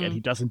acting gig and he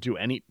doesn't do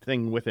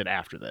anything with it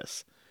after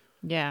this.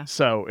 Yeah.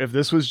 So if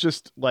this was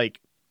just like,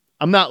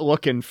 I'm not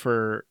looking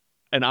for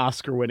an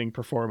Oscar-winning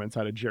performance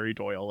out of Jerry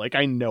Doyle. Like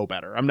I know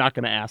better. I'm not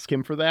going to ask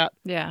him for that.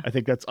 Yeah. I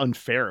think that's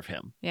unfair of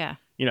him. Yeah.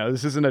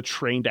 This isn't a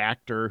trained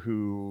actor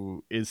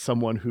who is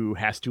someone who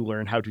has to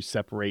learn how to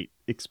separate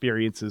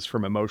experiences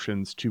from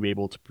emotions to be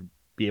able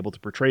to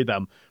portray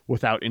them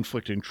without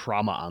inflicting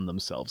trauma on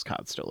themselves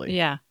constantly.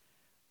 Yeah.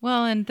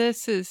 Well, and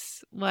this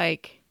is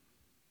like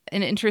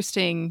an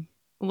interesting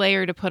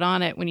layer to put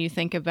on it when you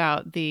think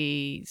about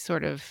the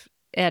sort of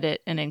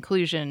edit and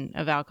inclusion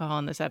of alcohol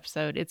in this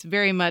episode. It's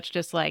very much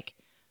just like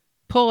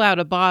pull out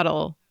a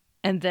bottle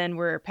and then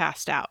we're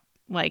passed out.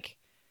 Like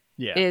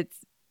it's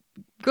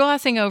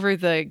glossing over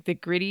the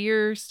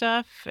grittier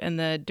stuff and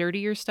the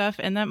dirtier stuff,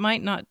 and that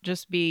might not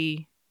just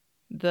be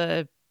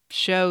the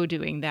show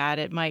doing that.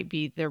 It might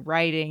be the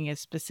writing is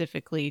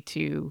specifically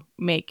to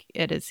make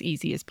it as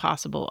easy as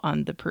possible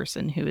on the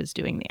person who is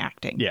doing the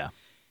acting. Yeah.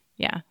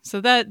 So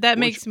that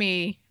makes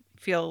me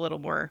feel a little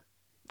more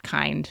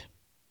kind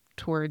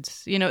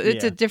towards,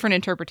 it's a different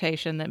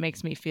interpretation that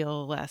makes me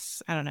feel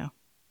less, I don't know,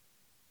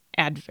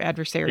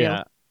 adversarial.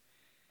 Yeah.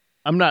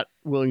 I'm not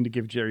willing to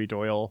give Jerry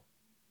Doyle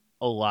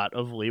a lot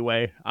of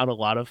leeway on a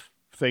lot of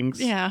things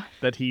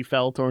that he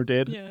felt or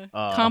did. Yeah.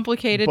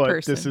 Complicated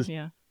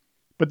person.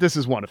 But this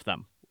is one of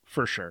them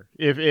for sure.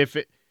 If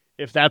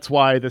that's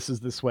why this is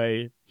this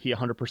way, he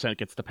 100%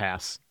 gets the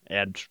pass,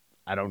 and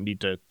I don't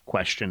need to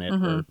question it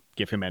or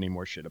give him any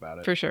more shit about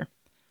it. For sure.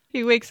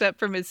 He wakes up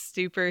from his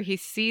stupor. He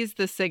sees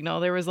the signal.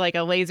 There was like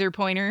a laser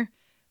pointer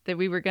that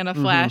we were going to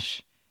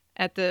flash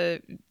at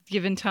the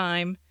given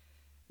time.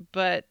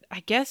 But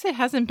I guess it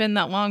hasn't been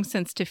that long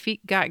since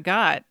Tafik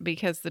got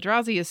because the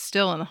Drazi is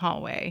still in the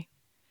hallway.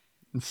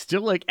 And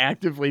still like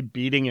actively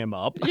beating him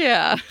up.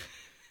 Yeah.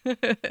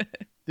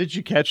 Did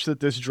you catch that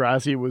this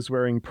Drazi was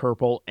wearing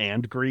purple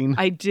and green?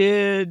 I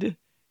did.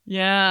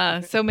 Yeah.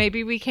 So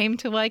maybe we came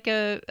to like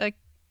a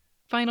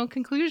final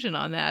conclusion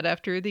on that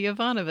after the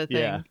Ivanova thing.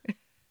 Yeah.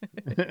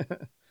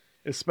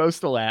 It's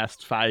supposed to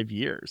last 5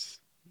 years.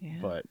 Yeah.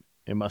 But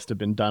it must have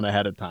been done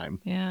ahead of time.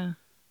 Yeah.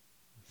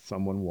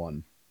 Someone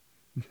won.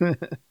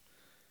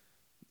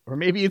 Or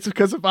maybe it's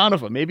because of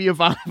Ivanova. Maybe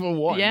Ivanova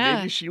won. Yeah.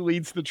 Maybe she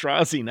leads the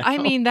Drazi now. I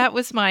mean, that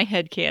was my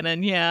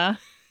headcanon, yeah.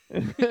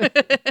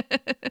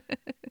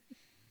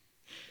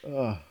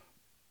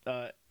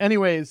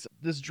 Anyways,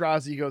 this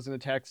Drazi goes and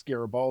attacks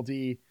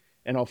Garibaldi,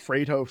 and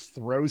Alfredo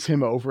throws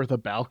him over the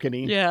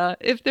balcony. Yeah,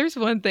 if there's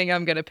one thing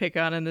I'm going to pick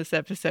on in this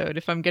episode,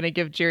 if I'm going to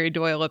give Jerry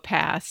Doyle a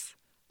pass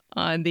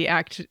on the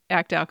act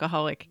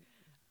alcoholic,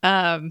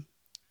 I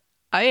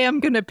am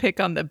going to pick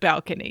on the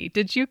balcony.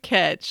 Did you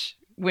catch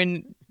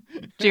when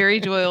Jerry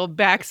Doyle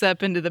backs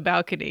up into the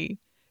balcony?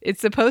 It's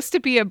supposed to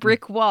be a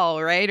brick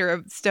wall, right? Or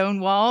a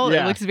stone wall.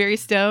 Yeah. It looks very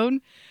stone.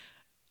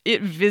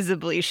 It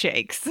visibly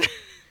shakes.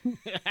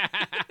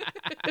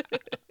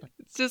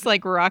 It's just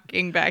like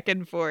rocking back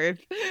and forth.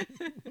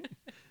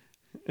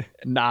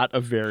 Not a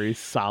very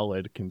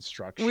solid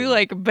construction. We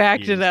like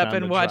backed it up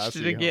and the watched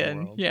Drazi it again.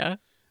 homeworld.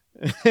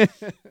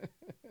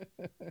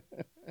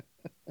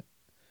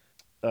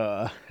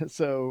 Yeah.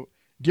 So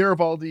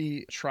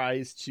Garibaldi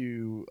tries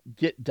to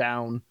get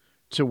down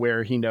to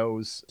where he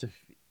knows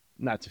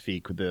not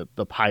Tafik,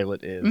 the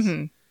pilot is,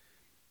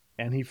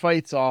 and he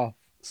fights off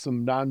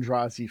some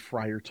non-Drazi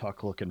Friar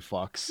Tuck looking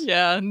fucks.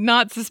 Yeah,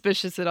 not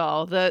suspicious at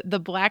all.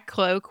 The black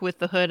cloak with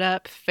the hood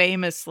up,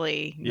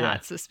 famously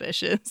not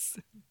suspicious.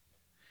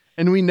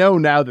 And we know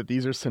now that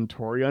these are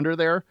Centauri under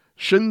there.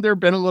 Shouldn't there have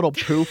been a little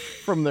poof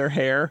from their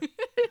hair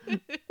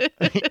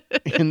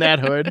in that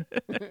hood?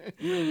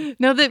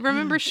 No,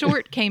 remember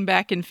Short came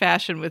back in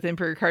fashion with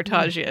Emperor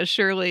Cartagia.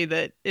 Surely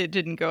that it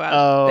didn't go out.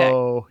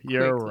 Oh, that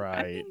you're quickly.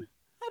 right.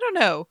 I don't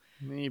know.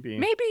 Maybe.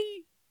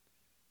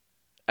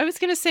 I was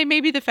going to say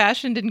maybe the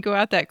fashion didn't go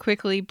out that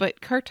quickly,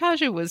 but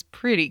Cartagia was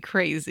pretty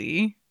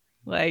crazy.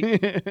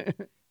 Like,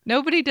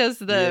 nobody does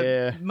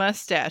the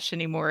mustache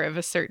anymore of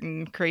a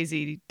certain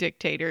crazy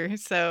dictator.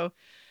 So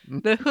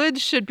the hood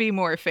should be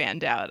more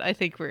fanned out. I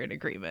think we're in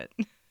agreement.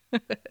 All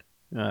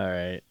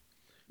right.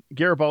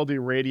 Garibaldi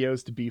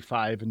radios to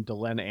B5 and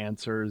Delenn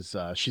answers.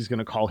 She's going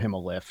to call him a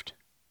lift.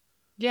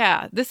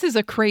 Yeah, this is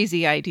a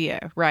crazy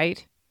idea,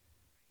 right?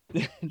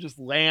 Just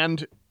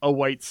land a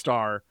white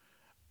star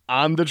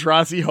on the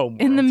Drazi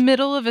homeworld. In the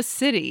middle of a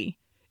city.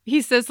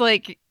 He says,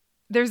 like,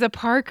 there's a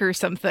park or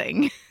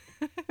something.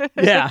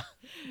 Yeah.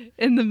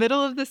 In the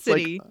middle of the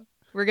city,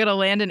 we're going to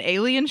land an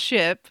alien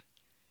ship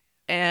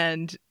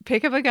and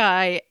pick up a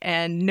guy,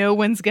 and no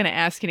one's going to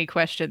ask any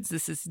questions.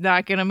 This is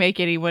not going to make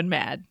anyone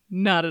mad.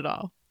 Not at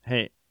all.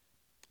 Hey,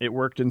 it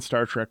worked in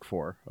Star Trek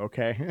 4,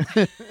 okay?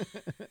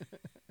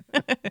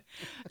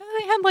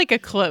 They had like a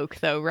cloak,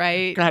 though,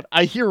 right? God,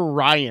 I hear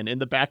Ryan in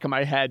the back of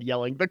my head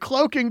yelling, "The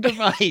cloaking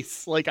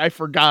device!" Like I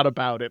forgot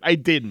about it. I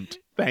didn't.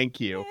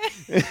 Thank you.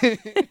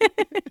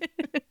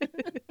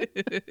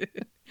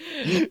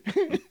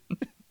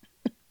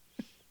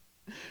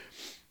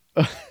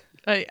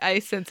 I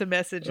sent a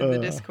message in the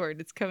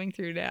Discord. It's coming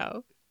through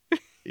now.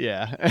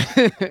 Yeah.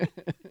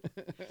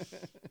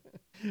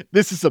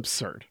 This is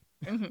absurd.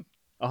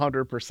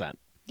 100%.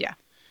 Yeah.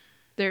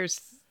 There's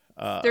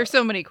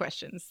so many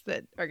questions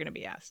that are going to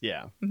be asked.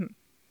 Yeah.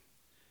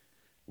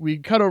 We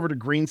cut over to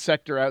Green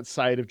Sector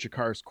outside of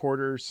Jakar's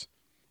quarters,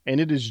 and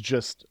it is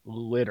just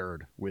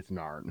littered with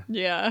Narn.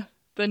 Yeah.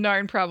 The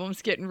Narn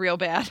problem's getting real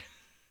bad.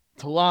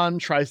 Talon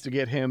tries to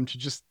get him to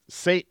just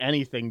say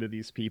anything to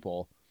these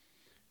people.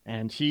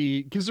 And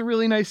he gives a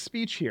really nice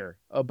speech here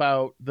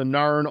about the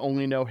Narn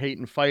only know hate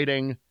and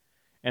fighting.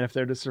 And if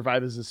they're to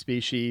survive as a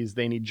species,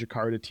 they need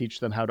Jakar to teach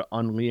them how to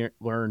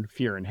unlearn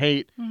fear and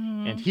hate.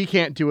 And he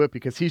can't do it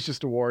because he's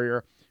just a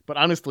warrior. But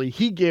honestly,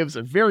 he gives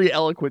a very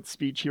eloquent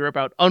speech here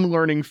about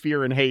unlearning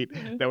fear and hate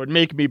that would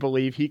make me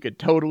believe he could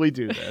totally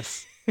do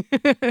this.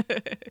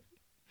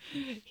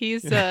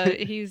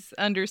 He's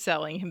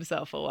underselling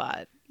himself a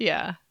lot.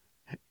 Yeah.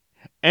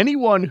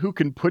 Anyone who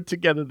can put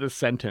together the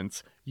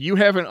sentence, "You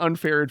have an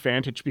unfair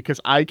advantage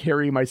because I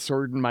carry my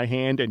sword in my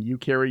hand and you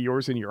carry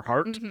yours in your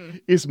heart,"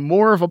 is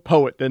more of a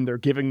poet than they're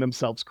giving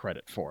themselves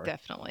credit for.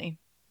 Definitely.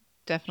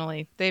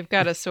 They've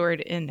got a sword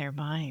in their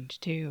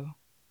mind, too.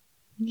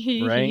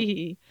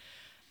 Right?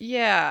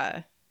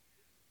 Yeah.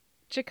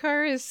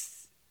 Jakar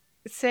is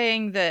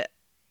saying that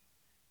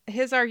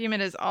his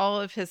argument is all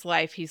of his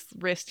life he's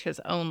risked his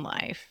own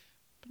life.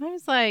 But I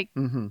was like,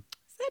 is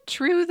that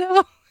true,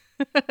 though?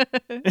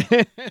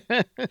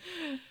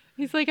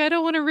 He's like, I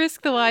don't want to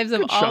risk the lives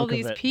of all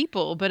these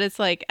people, but it's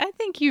like, I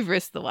think you've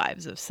risked the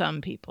lives of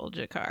some people,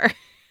 Jakar.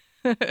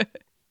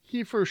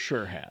 He for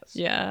sure has.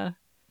 Yeah.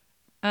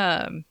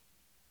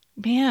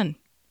 Man,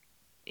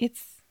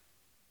 it's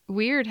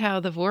weird how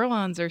the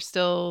Vorlons are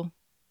still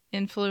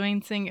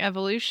influencing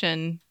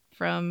evolution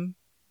from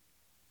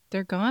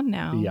they're gone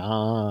now.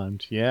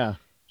 Beyond, yeah.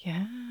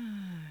 Yeah.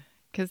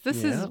 Because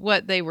this is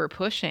what they were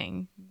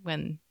pushing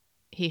when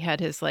he had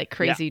his like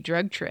crazy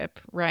drug trip,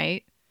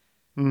 right?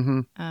 So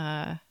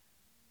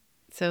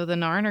the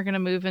Narn are going to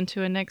move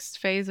into a next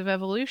phase of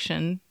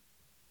evolution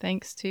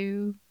thanks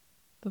to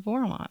the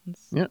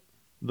Vorlons. Yeah,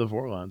 the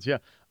Vorlons, yeah.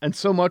 And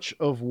so much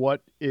of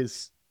what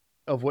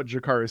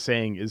Jakar is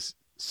saying is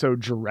so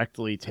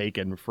directly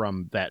taken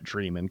from that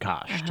dream in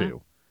Kosh,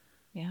 too.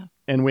 Yeah.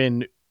 And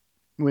when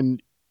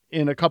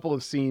in a couple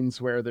of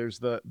scenes where there's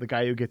the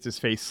guy who gets his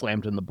face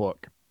slammed in the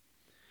book,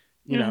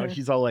 you know,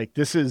 he's all like,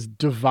 this is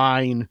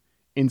divine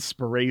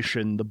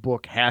inspiration, the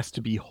book has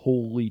to be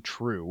wholly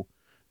true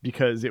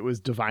because it was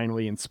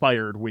divinely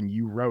inspired when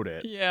you wrote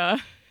it. Yeah.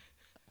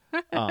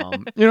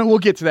 We'll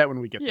get to that when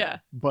we get Yeah.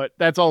 there. But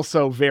that's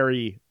also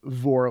very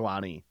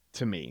Vorlani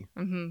to me.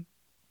 Mm-hmm.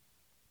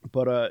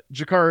 But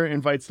G'Kar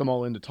invites them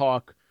all in to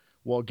talk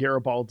while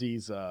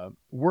Garibaldi's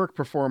work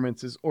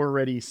performance is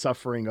already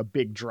suffering a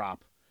big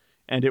drop,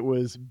 and it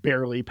was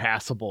barely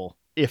passable,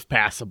 if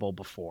passable,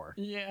 before.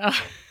 Yeah,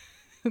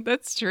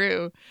 that's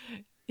true.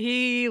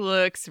 He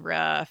looks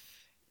rough.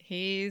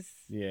 He's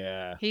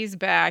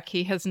back.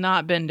 He has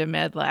not been to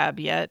Med Lab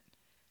yet.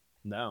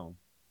 No.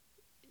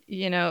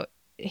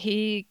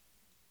 He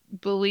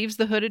believes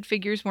the hooded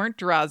figures weren't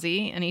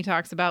Drazi, and he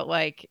talks about,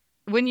 like,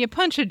 when you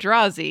punch a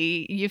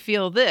Drazi, you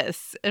feel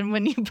this, and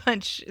when you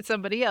punch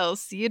somebody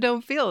else, you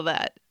don't feel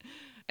that.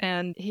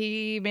 And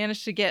he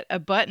managed to get a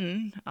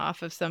button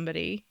off of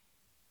somebody.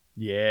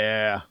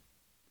 Yeah.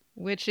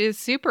 Which is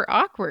super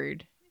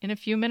awkward in a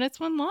few minutes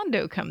when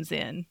Londo comes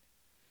in.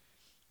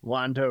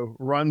 Londo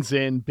runs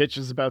in,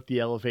 bitches about the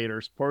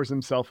elevators, pours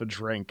himself a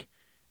drink,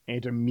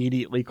 and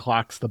immediately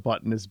clocks the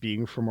button as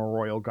being from a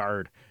royal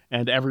guard.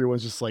 And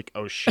everyone's just like,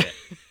 oh shit.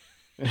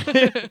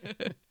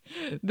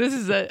 This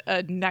is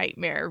a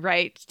nightmare,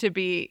 right? To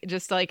be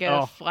just like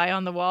a fly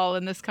on the wall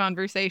in this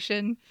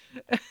conversation.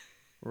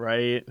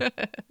 Right.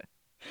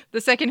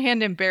 The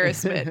secondhand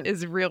embarrassment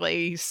is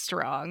really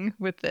strong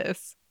with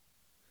this.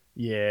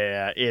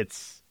 Yeah,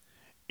 it's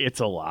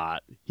a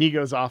lot. He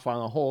goes off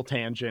on a whole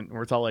tangent, and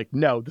we're all like,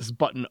 no, this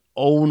button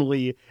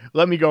only...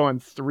 Let me go on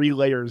 3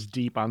 layers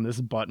deep on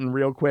this button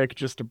real quick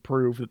just to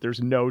prove that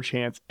there's no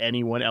chance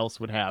anyone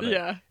else would have it.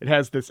 Yeah. It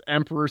has this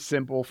emperor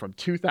symbol from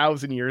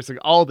 2,000 years ago,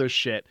 all this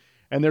shit.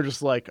 And they're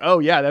just like, oh,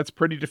 yeah, that's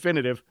pretty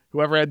definitive.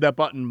 Whoever had that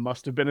button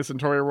must have been a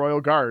Centauri Royal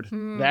Guard.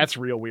 That's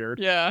real weird.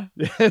 Yeah.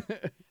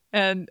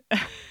 And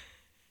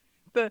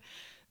the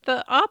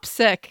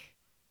OPSEC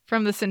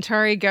from the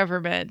Centauri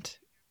government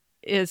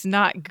is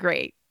not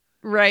great,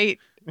 right?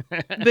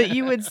 That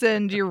you would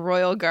send your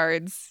royal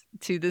guards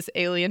to this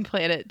alien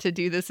planet to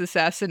do this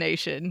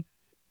assassination.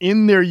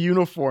 In their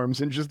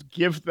uniforms and just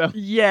give them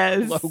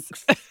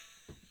cloaks.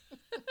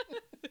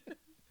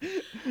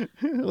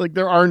 Like,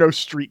 there are no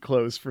street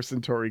clothes for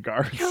Centauri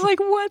guards. You're like,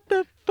 what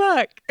the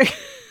fuck?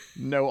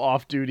 No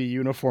off-duty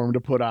uniform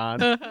to put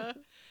on. Uh-huh.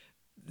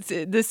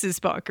 This is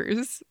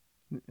bonkers.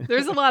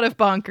 There's a lot of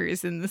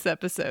bonkers in this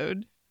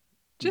episode.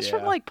 Just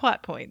from, like,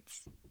 plot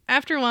points.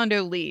 After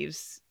Londo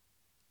leaves,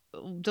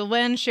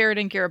 Delenn,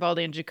 Sheridan,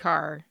 Garibaldi, and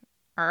G'Kar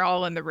are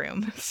all in the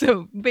room.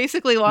 So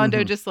basically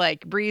Londo just,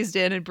 like, breezed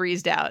in and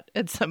breezed out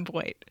at some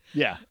point.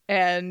 Yeah.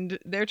 And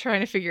they're trying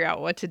to figure out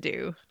what to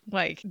do.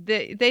 Like,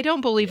 they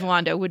don't believe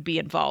Londo would be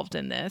involved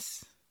in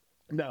this.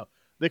 No.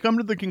 They come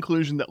to the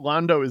conclusion that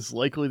Londo is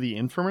likely the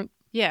informant.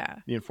 Yeah.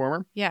 The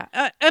informer. Yeah.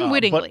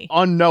 Unwittingly.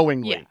 But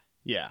unknowingly.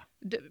 Yeah.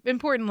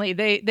 Importantly,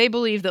 they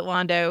believe that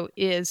Londo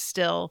is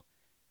still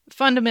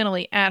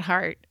fundamentally at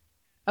heart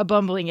a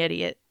bumbling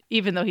idiot,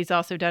 even though he's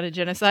also done a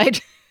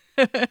genocide.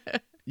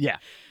 Yeah.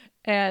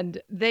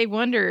 And they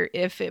wonder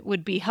if it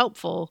would be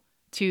helpful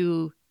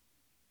to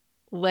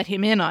let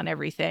him in on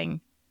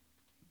everything.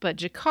 But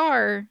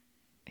G'Kar,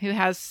 who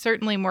has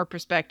certainly more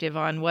perspective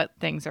on what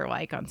things are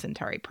like on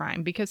Centauri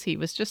Prime, because he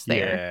was just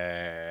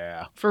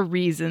there for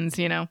reasons,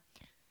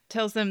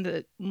 tells them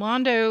that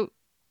Londo,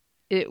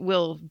 it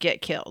will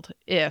get killed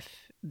if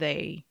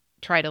they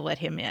try to let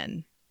him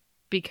in.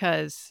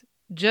 Because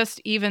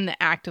just even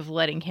the act of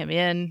letting him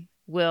in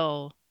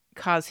will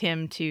cause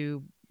him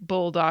to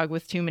bulldog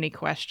with too many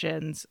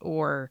questions,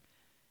 or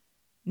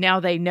now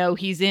they know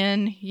he's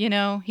in,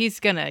 he's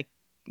gonna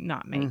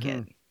not make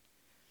it.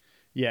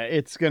 Yeah,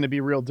 it's going to be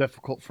real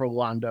difficult for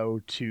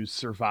Londo to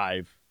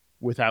survive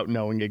without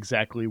knowing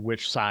exactly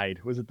which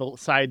side. Was it the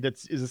side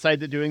is the side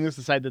that's doing this,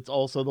 the side that's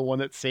also the one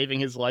that's saving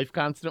his life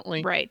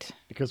constantly? Right.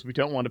 Because we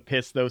don't want to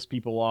piss those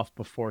people off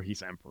before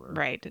he's emperor.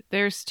 Right.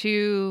 There's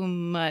too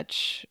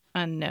much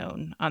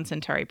unknown on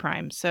Centauri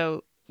Prime.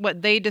 So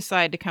what they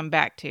decide to come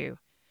back to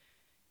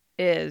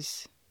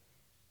is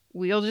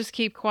we'll just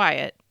keep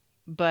quiet,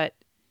 but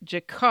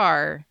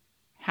G'Kar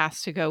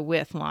has to go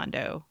with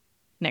Londo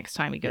next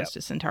time he goes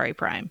to Centauri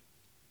Prime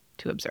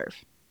to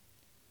observe.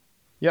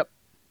 Yep.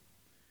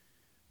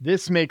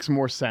 This makes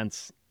more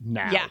sense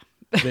now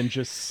than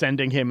just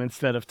sending him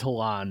instead of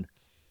Talon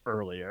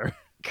earlier.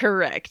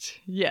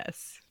 Correct.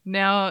 Yes.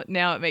 Now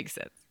it makes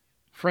sense.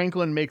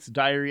 Franklin makes a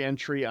diary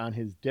entry on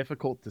his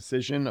difficult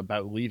decision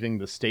about leaving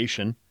the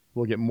station.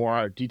 We'll get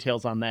more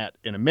details on that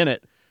in a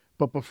minute.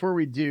 But before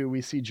we do,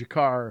 we see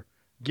G'Kar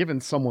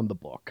giving someone the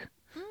book.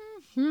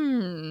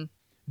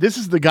 This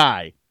is the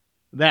guy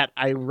that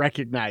I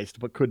recognized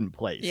but couldn't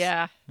place.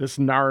 Yeah. This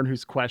Narn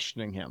who's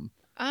questioning him.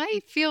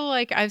 I feel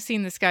like I've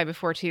seen this guy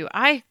before, too.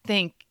 I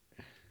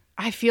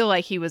feel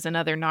like he was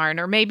another Narn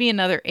or maybe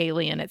another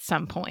alien at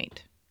some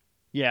point.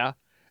 Yeah.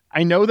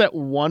 I know that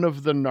one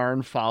of the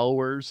Narn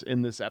followers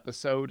in this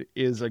episode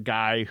is a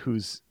guy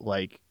who's,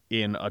 like,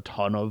 in a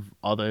ton of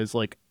others.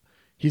 Like,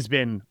 he's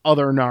been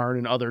other Narn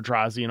and other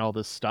Drazi and all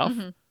this stuff.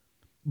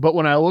 But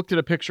when I looked at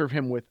a picture of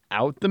him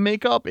without the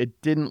makeup,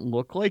 it didn't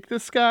look like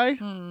this guy.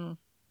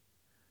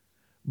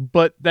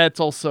 But that's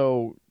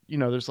also,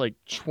 there's like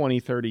 20,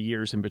 30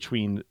 years in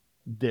between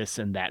this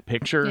and that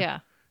picture. Yeah.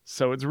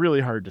 So it's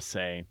really hard to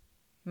say.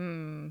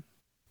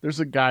 There's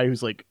a guy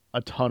who's like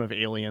a ton of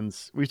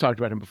aliens. We've talked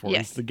about him before.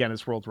 Yes. He's the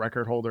Guinness World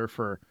Record holder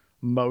for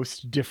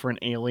most different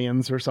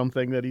aliens or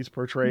something that he's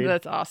portrayed.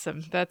 That's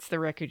awesome. That's the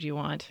record you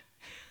want.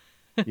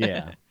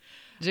 Yeah.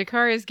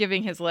 G'Kar is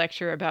giving his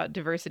lecture about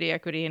diversity,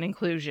 equity, and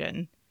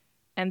inclusion.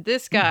 And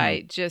this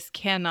guy just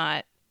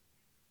cannot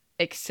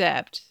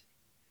accept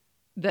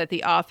that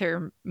the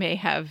author may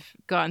have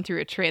gone through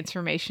a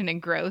transformation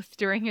and growth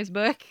during his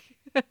book,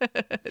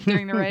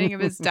 during the writing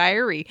of his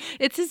diary.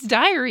 It's his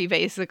diary,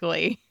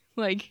 basically.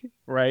 Like,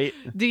 right?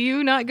 Do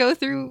you not go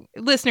through,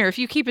 listener, if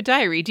you keep a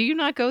diary, do you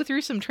not go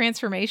through some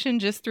transformation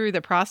just through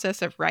the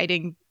process of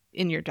writing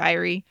in your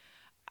diary?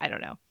 I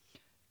don't know.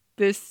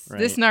 This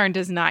Narn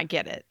does not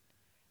get it.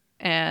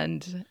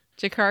 And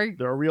G'Kar...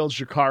 They're a real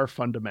G'Kar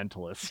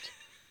fundamentalist.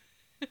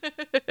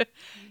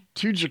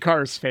 To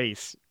G'Kar's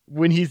face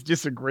when he's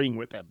disagreeing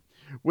with him,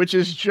 which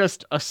is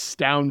just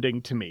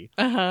astounding to me.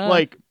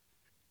 Like,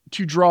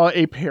 to draw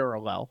a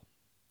parallel,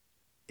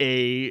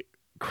 a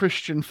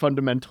Christian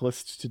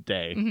fundamentalist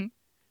today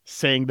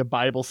saying the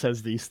Bible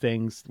says these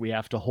things, we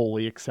have to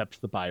wholly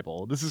accept the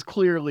Bible. This is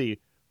clearly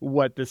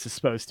what this is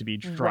supposed to be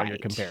drawing a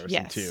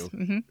comparison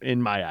to,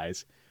 in my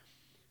eyes,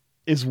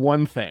 is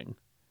one thing.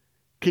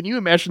 Can you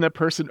imagine that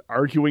person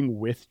arguing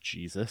with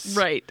Jesus?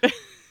 Right.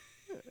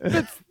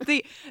 That's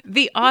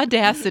the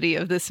audacity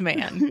of this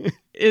man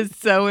is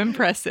so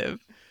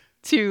impressive,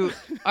 to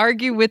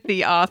argue with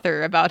the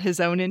author about his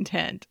own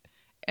intent.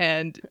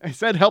 And I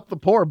said, help the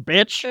poor,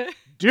 bitch.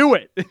 Do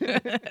it.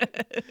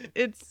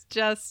 It's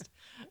just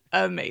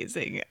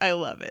amazing. I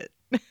love it.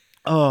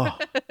 Oh.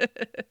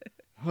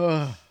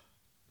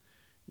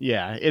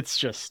 Yeah, it's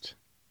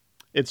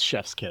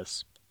chef's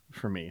kiss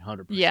for me,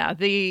 100%. Yeah,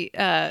 the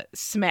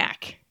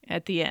smack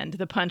at the end,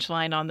 the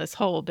punchline on this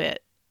whole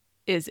bit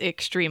is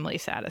extremely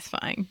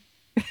satisfying.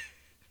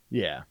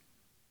 Yeah.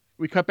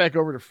 We cut back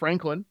over to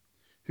Franklin,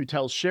 who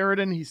tells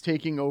Sheridan he's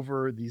taking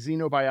over the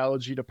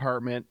xenobiology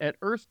department at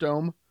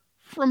Earthdome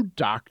from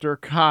Dr.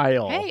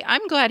 Kyle. Hey,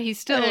 I'm glad he's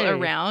still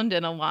around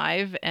and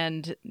alive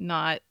and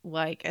not,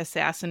 like,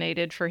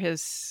 assassinated for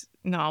his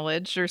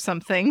knowledge or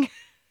something.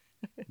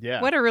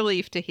 Yeah. What a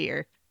relief to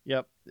hear.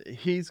 Yep.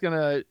 He's going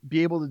to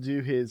be able to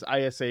do his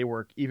ISA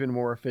work even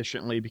more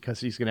efficiently because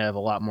he's going to have a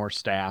lot more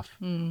staff.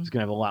 He's going to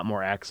have a lot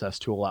more access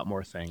to a lot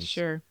more things.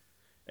 Sure.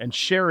 And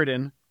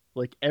Sheridan,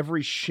 like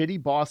every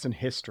shitty boss in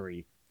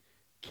history,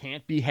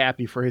 can't be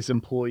happy for his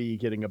employee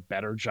getting a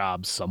better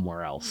job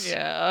somewhere else.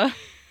 Yeah.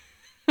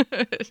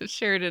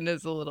 Sheridan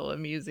is a little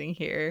amusing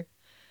here.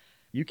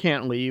 You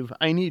can't leave.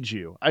 I need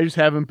you. I just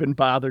haven't been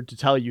bothered to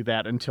tell you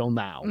that until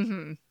now.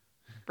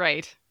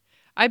 Right.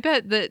 I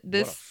bet that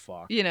this,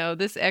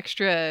 this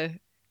extra,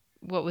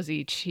 what was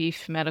he,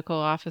 chief medical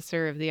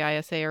officer of the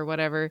ISA or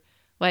whatever,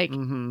 like,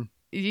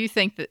 you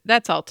think that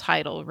that's all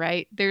title,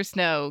 right? There's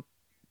no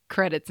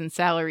credits and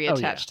salary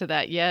attached to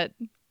that yet?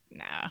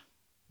 Nah.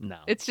 No.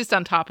 It's just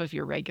on top of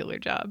your regular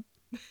job.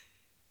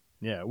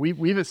 Yeah,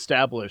 we've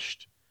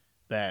established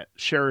that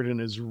Sheridan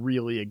is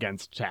really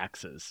against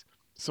taxes.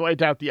 So I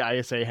doubt the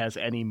ISA has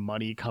any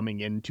money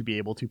coming in to be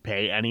able to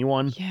pay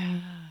anyone. Yeah.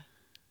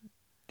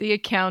 The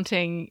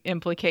accounting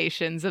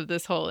implications of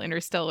this whole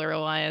interstellar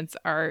alliance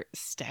are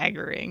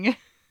staggering.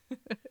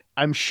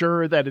 I'm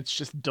sure that it's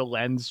just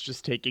Delen's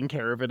just taking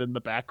care of it in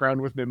the background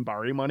with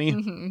Minbari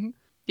money.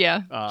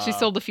 Yeah, she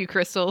sold a few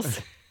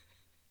crystals.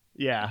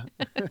 Yeah.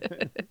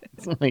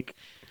 It's like,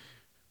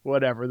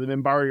 whatever. The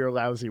Minbari are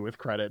lousy with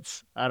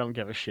credits. I don't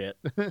give a shit.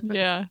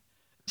 Yeah.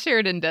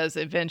 Sheridan does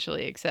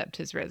eventually accept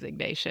his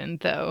resignation,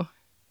 though.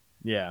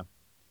 Yeah.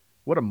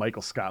 What a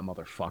Michael Scott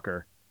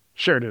motherfucker.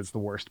 Sheridan's the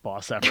worst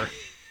boss ever.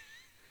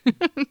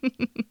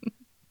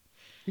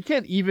 He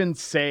can't even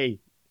say,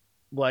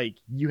 like,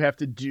 you have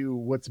to do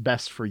what's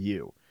best for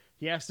you.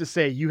 He has to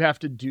say you have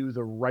to do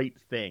the right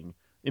thing,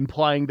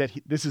 implying that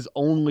this is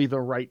only the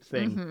right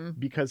thing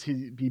because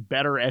he'd be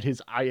better at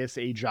his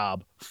ISA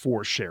job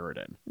for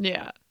Sheridan.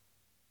 Yeah.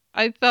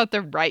 I thought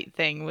the right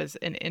thing was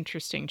an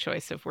interesting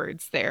choice of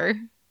words there.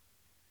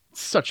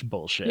 Such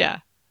bullshit. Yeah.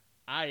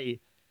 I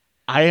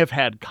have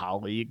had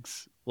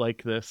colleagues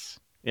like this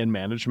in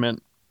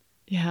management.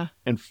 Yeah.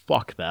 And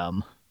fuck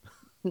them.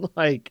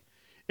 Like,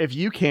 if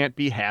you can't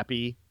be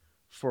happy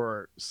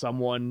for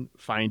someone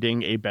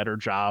finding a better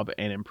job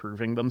and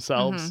improving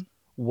themselves,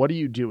 what are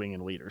you doing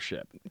in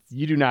leadership?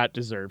 You do not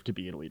deserve to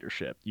be in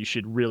leadership. You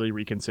should really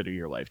reconsider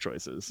your life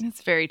choices.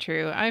 That's very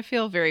true. I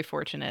feel very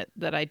fortunate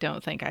that I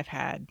don't think I've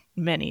had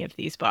many of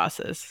these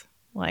bosses.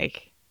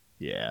 Like,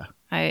 yeah,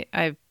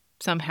 I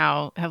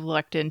somehow have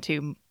lucked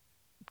into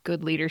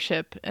good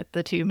leadership at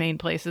the two main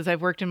places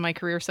I've worked in my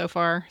career so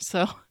far.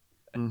 So,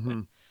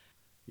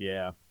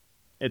 yeah,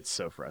 it's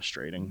so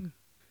frustrating.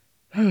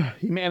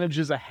 He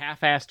manages a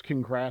half-assed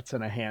congrats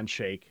and a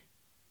handshake.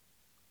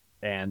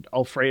 And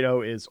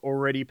Alfredo is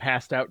already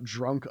passed out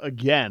drunk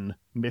again,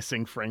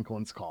 missing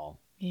Franklin's call.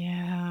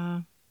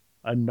 Yeah.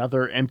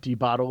 Another empty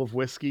bottle of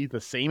whiskey,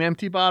 the same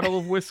empty bottle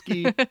of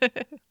whiskey.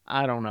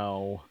 I don't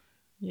know.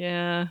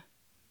 Yeah.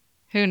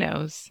 Who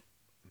knows?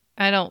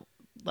 I don't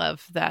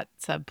love that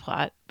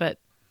subplot, but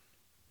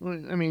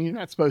I mean, you're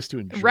not supposed to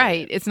enjoy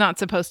right, it. it's not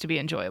supposed to be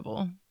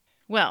enjoyable.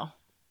 Well,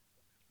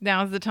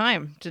 now's the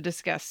time to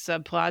discuss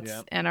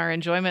subplots and our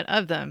enjoyment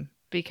of them,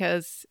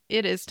 because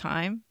it is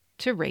time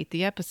to rate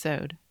the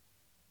episode.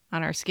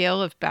 On our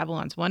scale of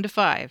Babylon's 1 to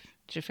 5,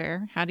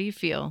 Xhafer, how do you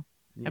feel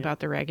about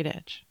the Ragged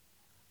Edge?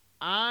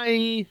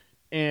 I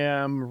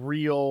am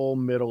real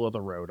middle of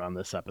the road on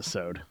this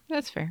episode.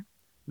 That's fair.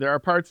 There are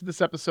parts of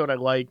this episode I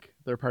like.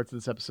 There are parts of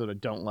this episode I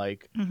don't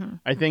like. Mm-hmm.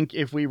 I think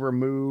if we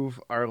remove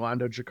our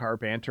Londo Jakar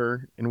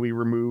banter and we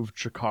remove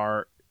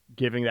Jakar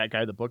giving that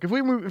guy the book, if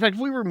we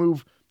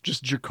remove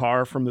just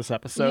Jakar from this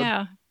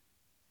episode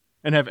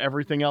and have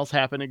everything else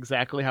happen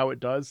exactly how it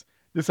does,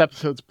 this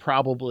episode's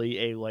probably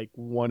a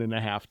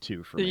 1.5,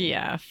 2 for me.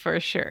 Yeah,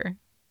 for sure.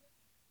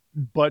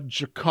 But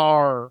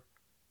Jakar,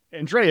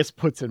 Andreas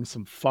puts in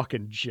some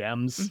fucking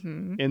gems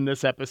in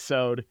this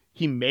episode.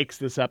 He makes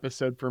this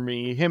episode for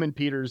me. Him and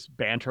Peter's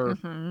banter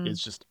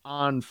is just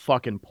on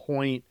fucking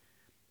point,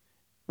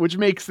 which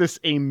makes this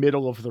a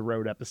middle of the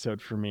road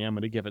episode for me. I'm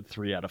going to give it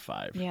 3 out of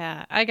 5.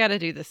 Yeah, I got to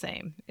do the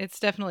same. It's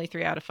definitely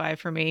 3 out of 5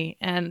 for me.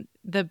 And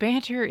the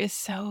banter is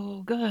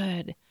so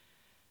good.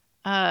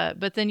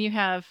 But then you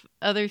have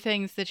other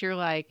things that you're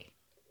like,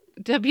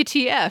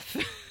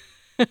 WTF?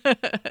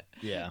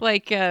 Yeah.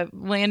 Like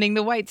landing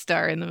the White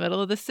Star in the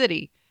middle of the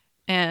city.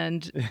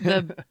 And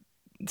the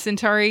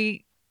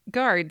Centauri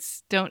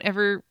guards don't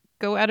ever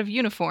go out of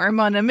uniform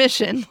on a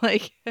mission.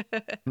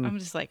 I'm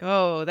just like,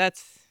 oh,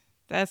 that's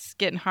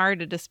getting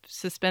hard to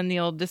suspend the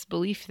old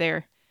disbelief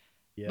there.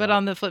 Yeah. But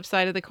on the flip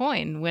side of the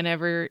coin,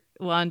 whenever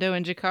Londo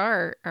and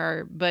Jakar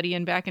are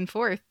buddying back and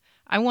forth,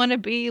 I want to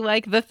be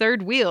like the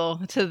third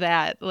wheel to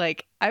that.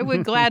 I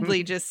would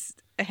gladly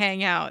just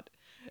hang out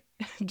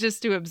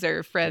just to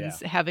observe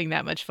friends having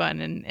that much fun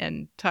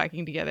and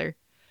talking together.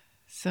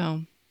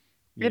 So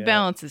it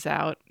balances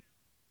out.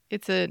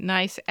 It's a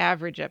nice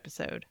average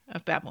episode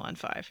of Babylon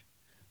 5.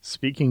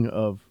 Speaking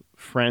of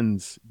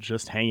friends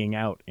just hanging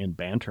out and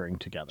bantering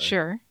together.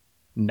 Sure.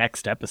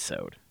 Next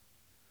episode,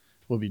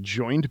 we'll be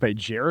joined by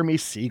Jeremy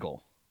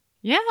Siegel.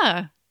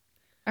 Yeah.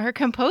 Our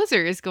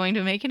composer is going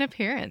to make an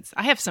appearance.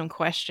 I have some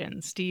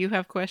questions. Do you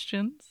have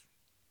questions?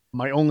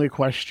 My only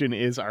question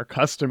is our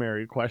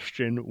customary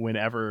question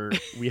whenever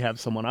we have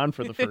someone on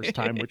for the first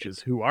time, which is,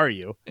 who are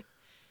you?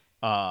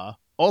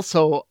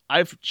 Also,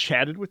 I've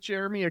chatted with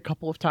Jeremy a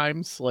couple of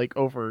times,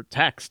 over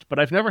text, but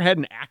I've never had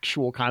an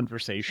actual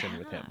conversation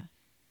with him.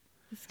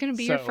 It's going to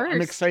be your first.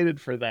 I'm excited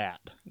for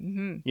that.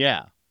 Mm-hmm.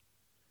 Yeah.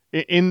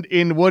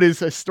 In what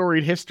is a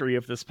storied history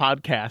of this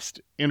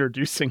podcast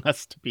introducing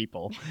us to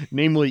people,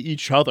 namely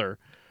each other.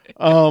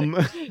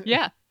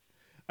 Yeah.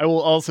 I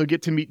will also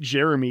get to meet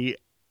Jeremy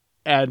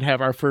and have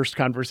our first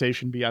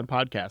conversation be on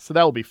podcast. So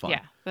that will be fun.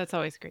 Yeah, that's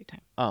always a great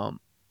time.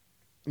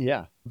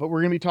 Yeah. But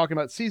we're going to be talking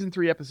about season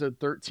 3, episode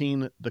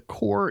 13. The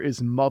core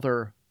is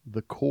mother.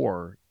 The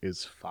core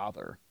is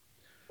father.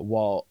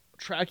 While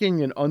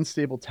tracking an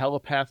unstable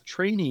telepath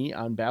trainee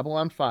on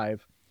Babylon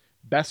 5,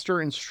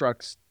 Bester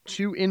instructs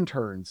 2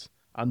 interns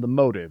on the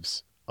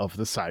motives of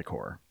the Psi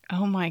Corps.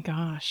 Oh my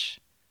gosh.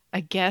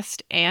 A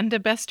guest and a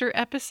Bester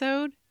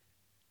episode?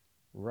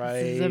 Right.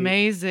 This is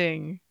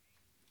amazing.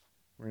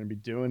 We're going to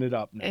be doing it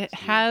up next It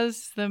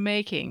has the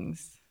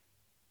makings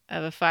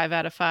of a 5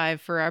 out of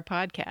 5 for our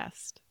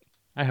podcast.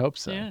 I hope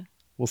so. Yeah.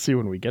 We'll see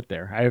when we get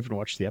there. I haven't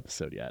watched the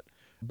episode yet.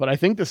 But I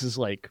think this is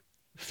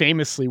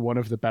famously one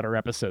of the better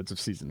episodes of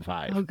season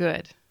 5. Oh,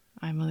 good.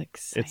 I'm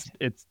excited.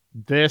 It's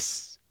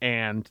this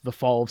and The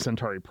Fall of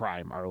Centauri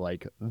Prime are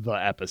the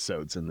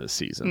episodes in this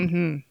season.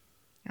 Mm-hmm.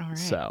 All right.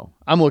 So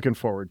I'm looking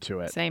forward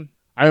to it. Same.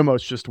 I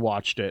almost just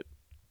watched it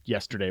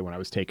yesterday when I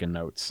was taking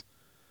notes,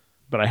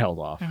 but I held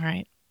off. All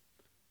right.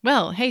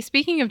 Well, hey,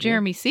 speaking of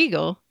Jeremy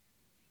Siegel.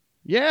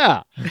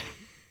 Yeah.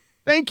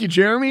 Thank you,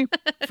 Jeremy,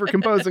 for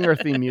composing our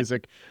theme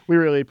music. We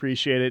really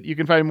appreciate it. You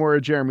can find more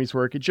of Jeremy's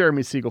work at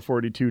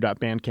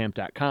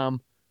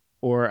jeremysiegel42.bandcamp.com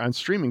or on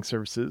streaming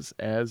services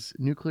as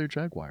Nuclear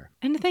Jaguar.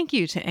 And thank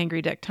you to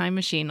Angry Duck Time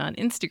Machine on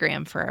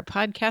Instagram for our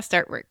podcast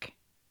artwork.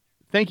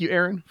 Thank you,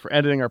 Aaron, for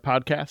editing our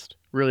podcast.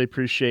 Really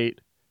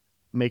appreciate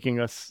making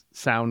us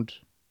sound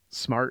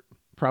smart,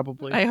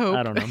 probably. I hope.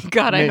 I don't know.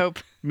 God, I hope.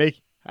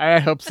 I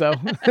hope so.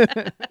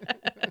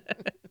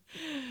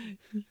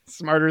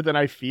 Smarter than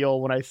I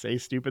feel when I say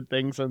stupid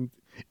things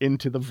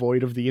into the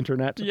void of the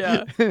internet.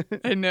 Yeah,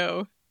 I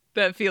know.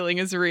 That feeling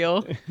is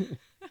real.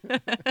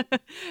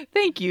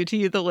 Thank you to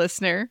you, the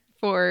listener,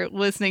 for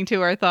listening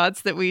to our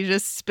thoughts that we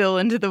just spill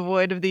into the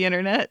void of the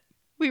internet.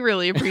 We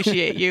really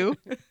appreciate you.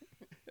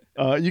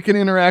 You can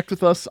interact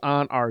with us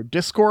on our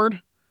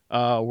Discord.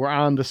 We're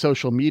on the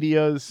social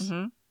medias.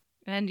 Mm-hmm.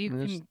 And you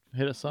can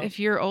hit us up. If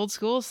you're old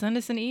school, send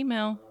us an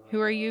email.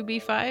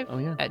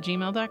 whoareyouB5 at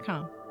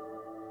gmail.com.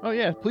 Oh,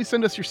 yeah. Please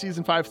send us your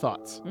season 5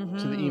 thoughts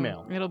to the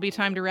email. It'll be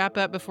time to wrap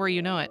up before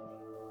you know it.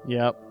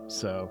 Yep.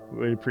 So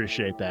we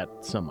appreciate that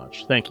so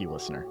much. Thank you,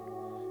 listener.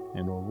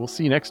 And we'll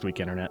see you next week,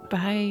 Internet.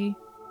 Bye.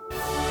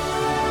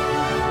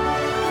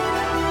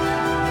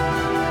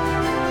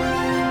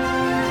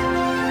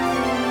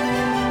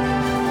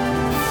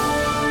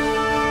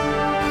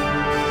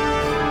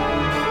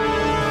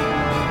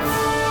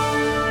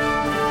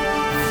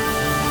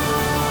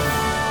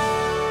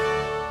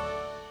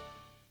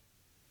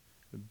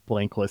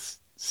 Blankless,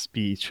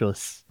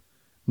 speechless,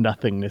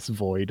 nothingness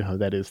void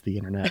that is the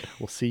Internet.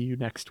 We'll see you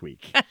next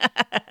week.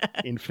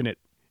 Infinite,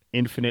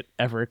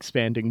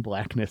 ever-expanding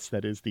blackness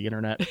that is the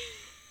Internet.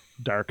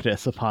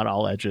 Darkness upon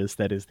all edges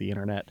that is the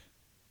Internet.